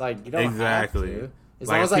work. It's like you don't have to. As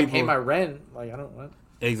long as I pay my rent, like I don't want.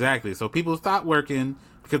 Exactly. So people stopped working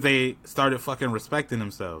because they started fucking respecting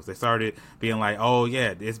themselves. They started being like, oh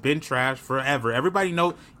yeah, it's been trash forever. Anybody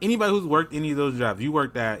who's worked any of those jobs, you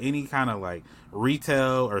worked at any kind of like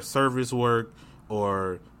retail or service work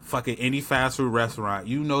or fucking any fast food restaurant,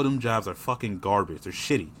 you know them jobs are fucking garbage. They're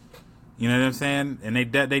shitty. You know what I'm saying? And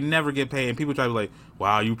they never get paid. And people try to be like,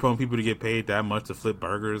 wow, you prone people to get paid that much to flip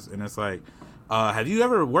burgers? And it's like, have you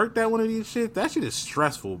ever worked at one of these shit? That shit is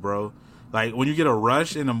stressful, bro. Like when you get a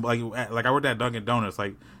rush and like I worked at Dunkin' Donuts,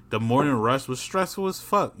 like the morning rush was stressful as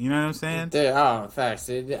fuck. You know what I'm saying? Facts.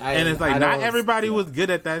 And it's like not everybody was good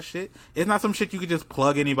at that shit. It's not some shit you could just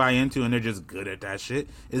plug anybody into and they're just good at that shit.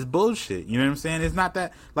 It's bullshit. You know what I'm saying? It's not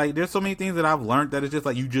that like there's so many things that I've learned that it's just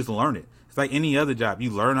like you just learn it. It's like any other job.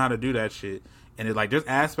 You learn how to do that shit. And it's like there's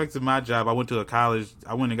aspects of my job. I went and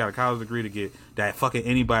got a college degree to get that fucking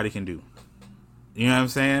anybody can do. You know what I'm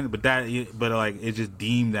saying? But like it's just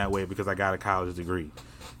deemed that way because I got a college degree.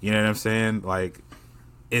 You know what I'm saying? Like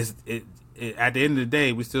it at the end of the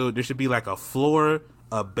day, there should be like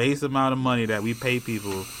a base amount of money that we pay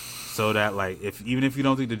people so that like even if you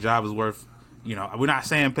don't think the job is worth, you know, we're not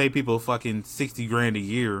saying pay people fucking $60,000 a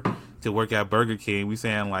year to work at Burger King. We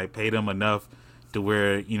saying like pay them enough to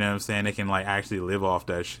where, you know what I'm saying, they can like actually live off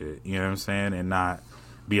that shit. You know what I'm saying? And not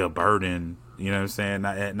be a burden. You know what I'm saying?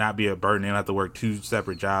 Not be a burden. They don't have to work 2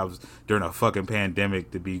 separate jobs during a fucking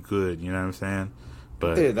pandemic to be good. You know what I'm saying?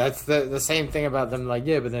 But dude, that's the same thing about them. Like,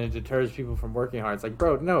 yeah, but then it deters people from working hard. It's like,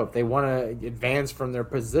 bro, no. If they want to advance from their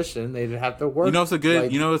position, they'd have to work. You know, it's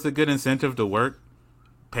a good incentive to work,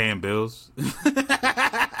 paying bills,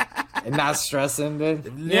 and not stressing,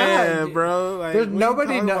 dude. Yeah, bro. Like, there's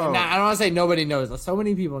nobody knows. Nah, I don't want to say nobody knows. Like, so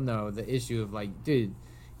many people know the issue of like, dude.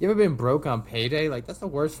 You ever been broke on payday? Like, that's the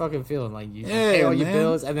worst fucking feeling. Like, you pay all your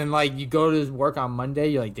bills, and then, like, you go to work on Monday,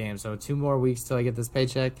 you're like, damn, so 2 more weeks till I get this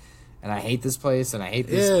paycheck, and I hate this place, and I hate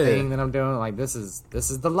this thing that I'm doing. Like, this is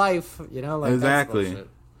the life, you know? Like, exactly.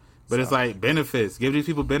 But it's like benefits. Give these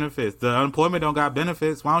people benefits. The unemployment don't got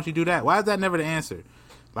benefits. Why don't you do that? Why is that never the answer?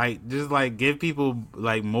 Like, just, like, give people,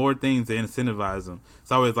 like, more things to incentivize them.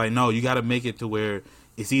 It's always like, no, you got to make it to where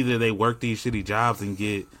it's either they work these shitty jobs and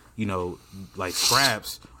get, you know, like,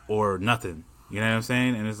 scraps, or nothing. You know what I'm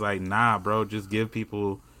saying? And it's like, nah, bro, just give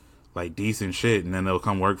people like decent shit and then they'll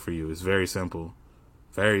come work for you. It's very simple.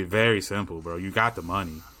 Very, very simple, bro. You got the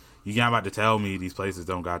money. You're not about to tell me these places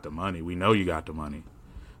don't got the money. We know you got the money.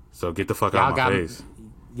 So get the fuck out of my face.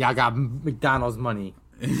 Y'all got McDonald's money.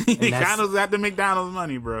 McDonald's got the McDonald's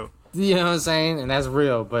money, bro. You know what I'm saying? And that's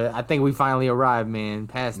real. But I think we finally arrived, man.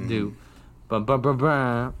 Past due.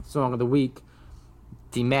 Song of the week.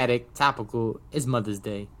 Thematic, topical, is Mother's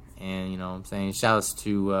Day. And, you know what I'm saying? Shouts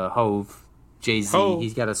to Hove, Jay-Z.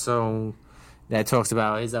 He's got a song that talks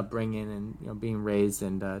about his upbringing and, you know, being raised.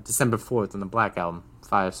 And December 4th on the Black Album.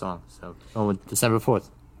 Fire song. So, going with December 4th.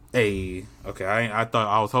 Hey, okay.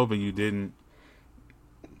 I was hoping you didn't.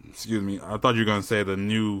 Excuse me. I thought you were going to say the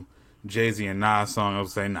new Jay-Z and Nas song. I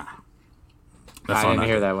was saying, nah. I didn't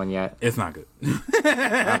hear that one yet. It's not good.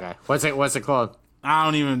 Okay. What's it called? I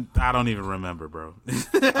don't even remember, bro.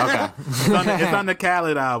 Okay. It's on the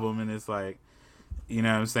Khaled album, and it's like, you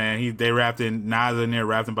know what I'm saying? They rapped in, Nas in there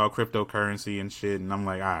rapping about cryptocurrency and shit, and I'm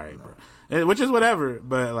like, all right, bro. Which is whatever,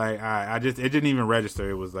 but like, it didn't even register.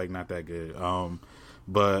 It was like not that good.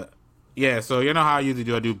 But yeah, so you know how I usually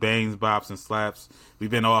do? I do bangs, bops, and slaps.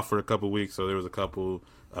 We've been off for a couple weeks, so there was a couple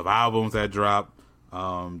of albums that dropped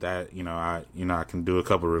that I can do a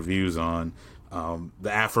couple reviews on. The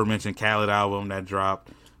aforementioned Khaled album that dropped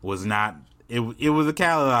was not. It was a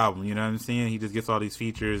Khaled album, you know what I'm saying? He just gets all these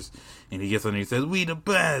features, and he gets on there and says, "We the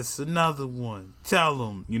best, another one. Tell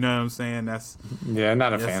him," you know what I'm saying? Not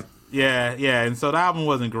a fan. Yeah, and so the album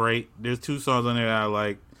wasn't great. There's 2 songs on there that I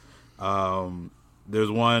like.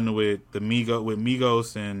 There's one with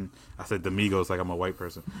Migos and I said the Migos like I'm a white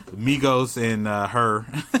person. Migos and her.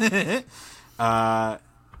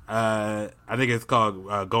 I think it's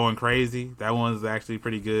called Going Crazy. That one's actually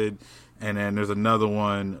pretty good. And then there's another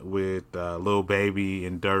one with Lil Baby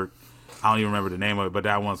and Durk. I don't even remember the name of it, but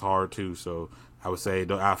that one's hard too. So I would say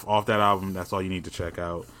off that album, that's all you need to check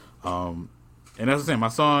out. And that's what I'm saying. My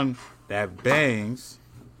song that bangs,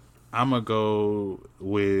 I'm going to go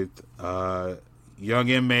with Young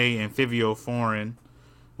M.A. and Fivio Foreign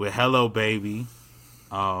with Hello Baby.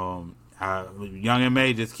 Young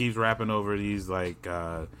M.A. just keeps rapping over these like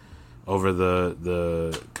over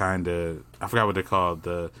the kind of, I forgot what they're called,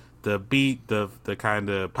 the beat, the kind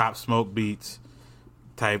of Pop Smoke beats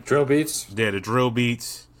type. Drill beats? Yeah, the drill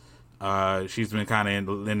beats. She's been kind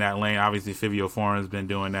of in that lane. Obviously, Fivio Foreign's been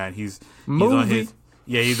doing that. He's on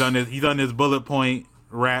his bullet point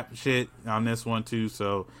rap shit on this one too.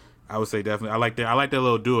 So I would say definitely I like that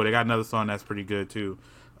little duo. They got another song that's pretty good too.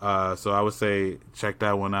 So I would say check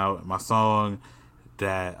that one out. My song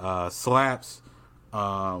that slaps,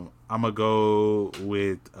 I'm gonna go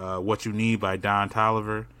with "What You Need" by Don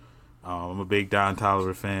Toliver. I'm a big Don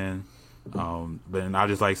Toliver fan, but I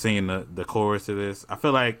just like singing the chorus of this. I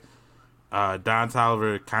feel like Don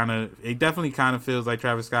Toliver it definitely kind of feels like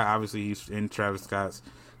Travis Scott. Obviously, he's in Travis Scott's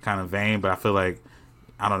kind of vein, but I feel like,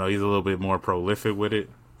 I don't know, he's a little bit more prolific with it,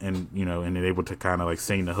 and and able to kind of like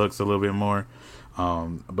sing the hooks a little bit more.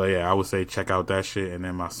 But yeah, I would say check out that shit. And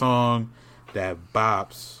then my song that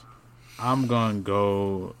bops, I'm gonna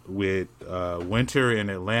go with "Winter in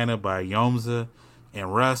Atlanta" by Yomza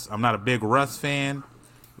and Russ. I'm not a big Russ fan,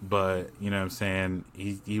 but you know what I'm saying,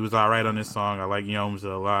 he was all right on this song. I like Yomza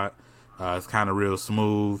a lot. It's kind of real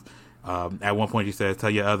smooth. At one point, she says,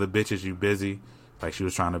 "Tell your other bitches you busy." Like she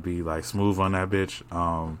was trying to be like smooth on that bitch.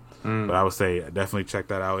 But I would say definitely check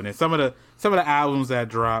that out. And then some of the albums that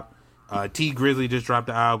dropped, T Grizzly just dropped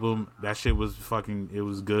the album. That shit was it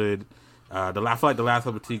was good. I feel like the last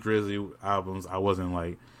couple of T Grizzly albums, I wasn't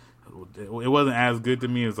like, it wasn't as good to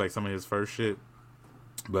me as like some of his first shit.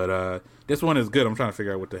 But this one is good. I'm trying to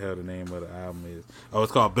figure out what the hell the name of the album is. Oh,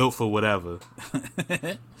 it's called Built for Whatever.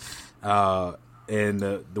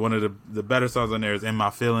 And one of the better songs on there is "In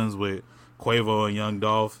My Feelings" with Quavo and Young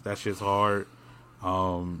Dolph. That shit's hard.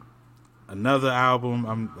 Another album,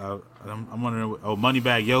 I'm wondering. Oh,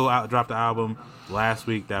 Moneybagg Yo dropped the album last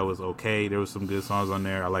week. That was okay. There was some good songs on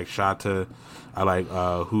there. I like Shatta. I like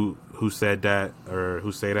Who Said That or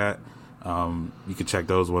Who Say That. You can check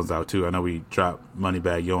those ones out too. I know we drop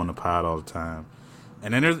Moneybagg Yo on the pod all the time.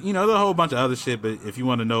 And then there's there's a whole bunch of other shit. But if you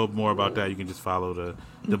want to know more about that, you can just follow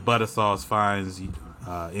the Butter Sauce Finds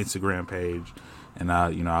Instagram page, and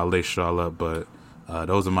I'll list it all up. But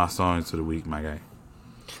those are my songs for the week, my guy.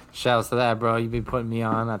 Shouts to that, bro. You be putting me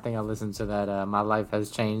on. I think I listened to that "My Life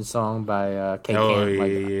Has Changed" song by K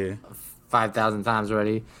Camp 5,000 times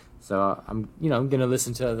already. So I'm gonna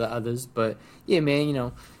listen to the others. But yeah,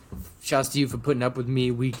 man, shouts to you for putting up with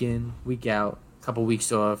me week in, week out. Couple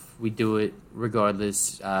weeks off, we do it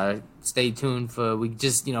regardless. Stay tuned we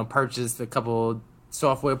just purchased a couple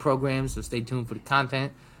software programs, so stay tuned for the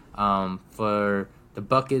content. For the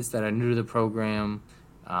buckets that are new to the program,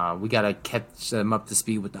 we gotta catch them up to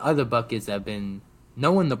speed with the other buckets that have been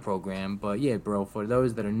knowing the program. But yeah, bro, for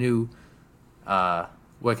those that are new,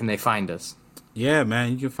 where can they find us? Yeah,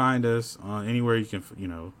 man, you can find us on anywhere you can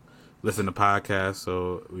listen to podcasts.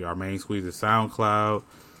 So our main squeeze is SoundCloud.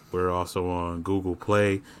 We're also on Google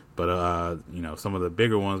Play, but some of the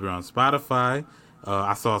bigger ones, we're on Spotify.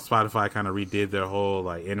 I saw Spotify kind of redid their whole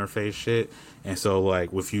like interface shit, and so like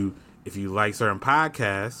if you like certain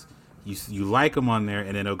podcasts, you like them on there, and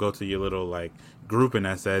then it'll go to your little like grouping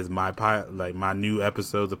that says my new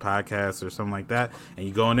episodes of podcasts or something like that, and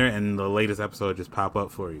you go in there, and the latest episode just pop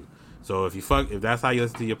up for you. So if that's how you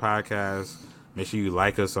listen to your podcast, make sure you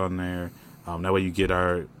like us on there. That way you get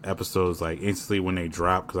our episodes like instantly when they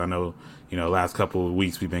drop, because I know last couple of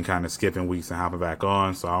weeks we've been kind of skipping weeks and hopping back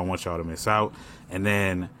on, so I don't want y'all to miss out. And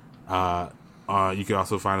then you can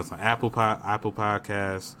also find us on Apple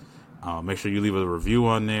Podcasts. Make sure you leave a review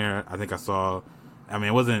on there. I think I saw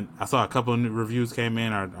a couple of reviews came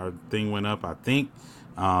in. Our thing went up, I think,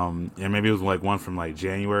 and maybe it was like one from like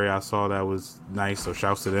January I saw that was nice. So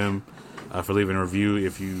shouts to them for leaving a review.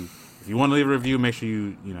 If you want to leave a review, make sure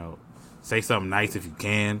you say something nice if you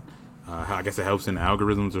can. I guess it helps in the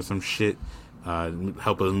algorithms or some shit.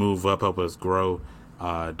 Help us move up, help us grow.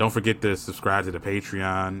 Don't forget to subscribe to the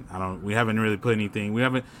Patreon. We haven't really put anything. We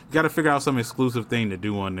got to figure out some exclusive thing to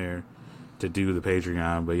do on there to do the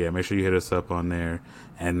Patreon. But yeah, make sure you hit us up on there.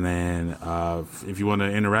 And then if you want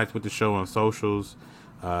to interact with the show on socials,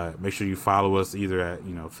 Make sure you follow us either at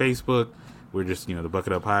Facebook. We're just the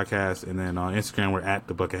Bucket Up Podcast, and then on Instagram we're at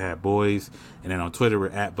the Bucket Hat Boys, and then on Twitter we're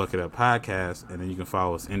at Bucket Up Podcast, and then you can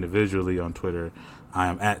follow us individually on Twitter. I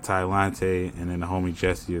am at Ty Lante, and then the homie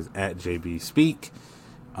Jesse is at JB Speak.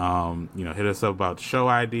 Hit us up about the show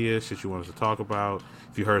ideas, shit you want us to talk about.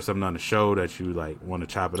 If you heard something on the show that you want to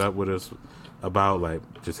chop it up with us about,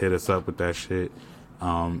 just hit us up with that shit.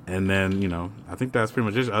 And then I think that's pretty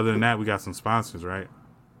much it. Other than that, we got some sponsors, right?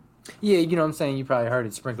 Yeah, you know what I'm saying? You probably heard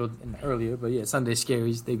it sprinkled in earlier, but yeah, Sunday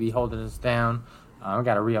Scaries, they be holding us down. I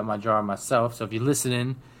got to re-up my jar myself, so if you're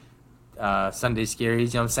listening, Sunday Scaries,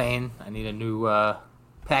 you know what I'm saying? I need a new love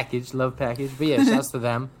package. But yeah, shouts to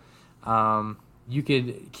them. You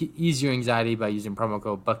could ease your anxiety by using promo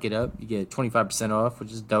code BUCKETUP. You get 25% off,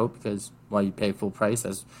 which is dope because you pay full price.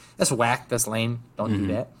 That's whack. That's lame. Don't do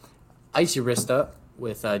that. Ice your wrist up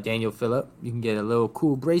with Daniel Phillip. You can get a little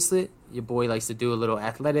cool bracelet. Your boy likes to do a little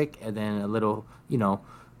athletic and then a little,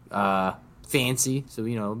 fancy. So, a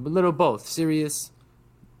little both. Serious,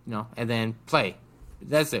 and then play.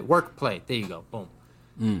 That's it. Work, play. There you go. Boom.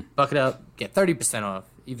 Bucket up. Get 30% off.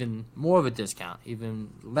 Even more of a discount. Even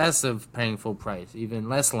less of paying full price. Even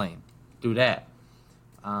less lame. Do that.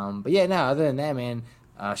 But yeah, other than that, man,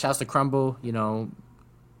 shouts to Crumble,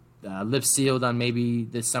 lips sealed on maybe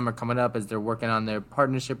this summer coming up as they're working on their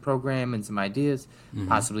partnership program and some ideas,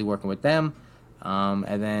 possibly working with them.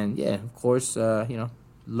 And then, yeah, of course,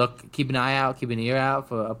 keep an eye out, keep an ear out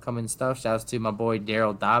for upcoming stuff. Shouts to my boy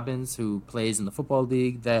Daryl Dobbins, who plays in the football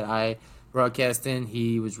league that I broadcast in.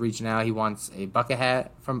 He was reaching out. He wants a bucket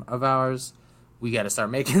hat of ours. We got to start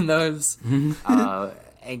making those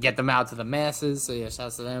and get them out to the masses. So, yeah,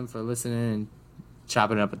 shouts to them for listening and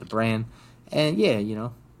chopping it up at the brand. And, yeah,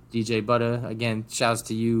 DJ Butter, again, shouts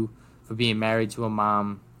to you for being married to a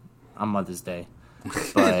mom on Mother's Day.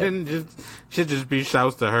 But should just be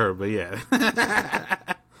shouts to her, but yeah.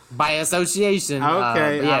 By association.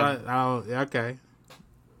 Okay. Yeah. Okay.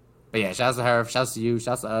 But yeah, shouts to her, shouts to you,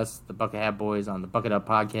 shouts to us, the Bucket Hat Boys on the Bucket Up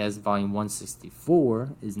Podcast. Volume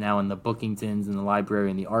 164 is now in the Bookingtons, in the library,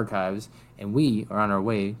 and the archives, and we are on our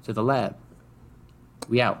way to the lab.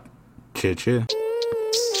 We out. Cheer.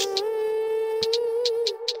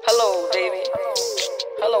 Hello, baby.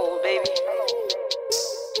 Hello, baby.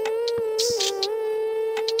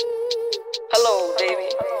 Hello, baby.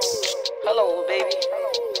 Hello, baby.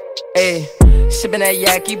 Hey, sippin' that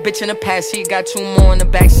yaki, bitch in the past seat, got two more in the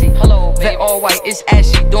backseat. Hello, baby. Vet all white, it's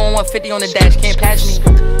ashy. Doing 150 on the dash, can't pass me.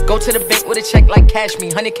 Go to the bank with a check like cash me.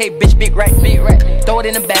 100K, bitch, big rack. Throw it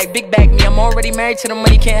in the bag, big bag me. I'm already married to the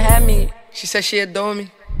money, can't have me. She said she adore me.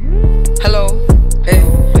 Hello, hey.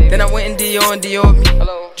 Then I went and Dior me.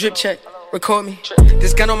 Hello. Drip check, record me.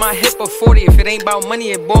 This gun on my hip of 40. If it ain't about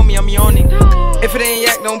money, it bore me, I'm yawning. If it ain't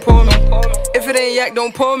yak, don't pour me. If it ain't yak,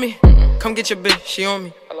 don't pour me. Come get your bitch, she on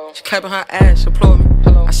me. She clapping her ass, applaud me.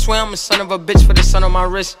 I swear I'm a son of a bitch for the sun on my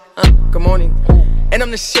wrist. Good morning. And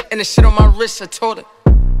I'm the shit, and the shit on my wrist, I told her.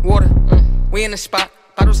 Water, we in the spot,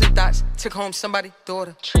 bottles and dots. Took home somebody's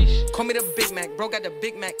daughter. Call me the Big Mac, bro got the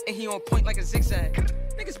Big Mac, and he on point like a zigzag.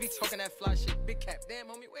 Niggas be talking that fly shit, big cap. Damn,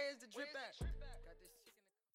 homie, where's the drip at?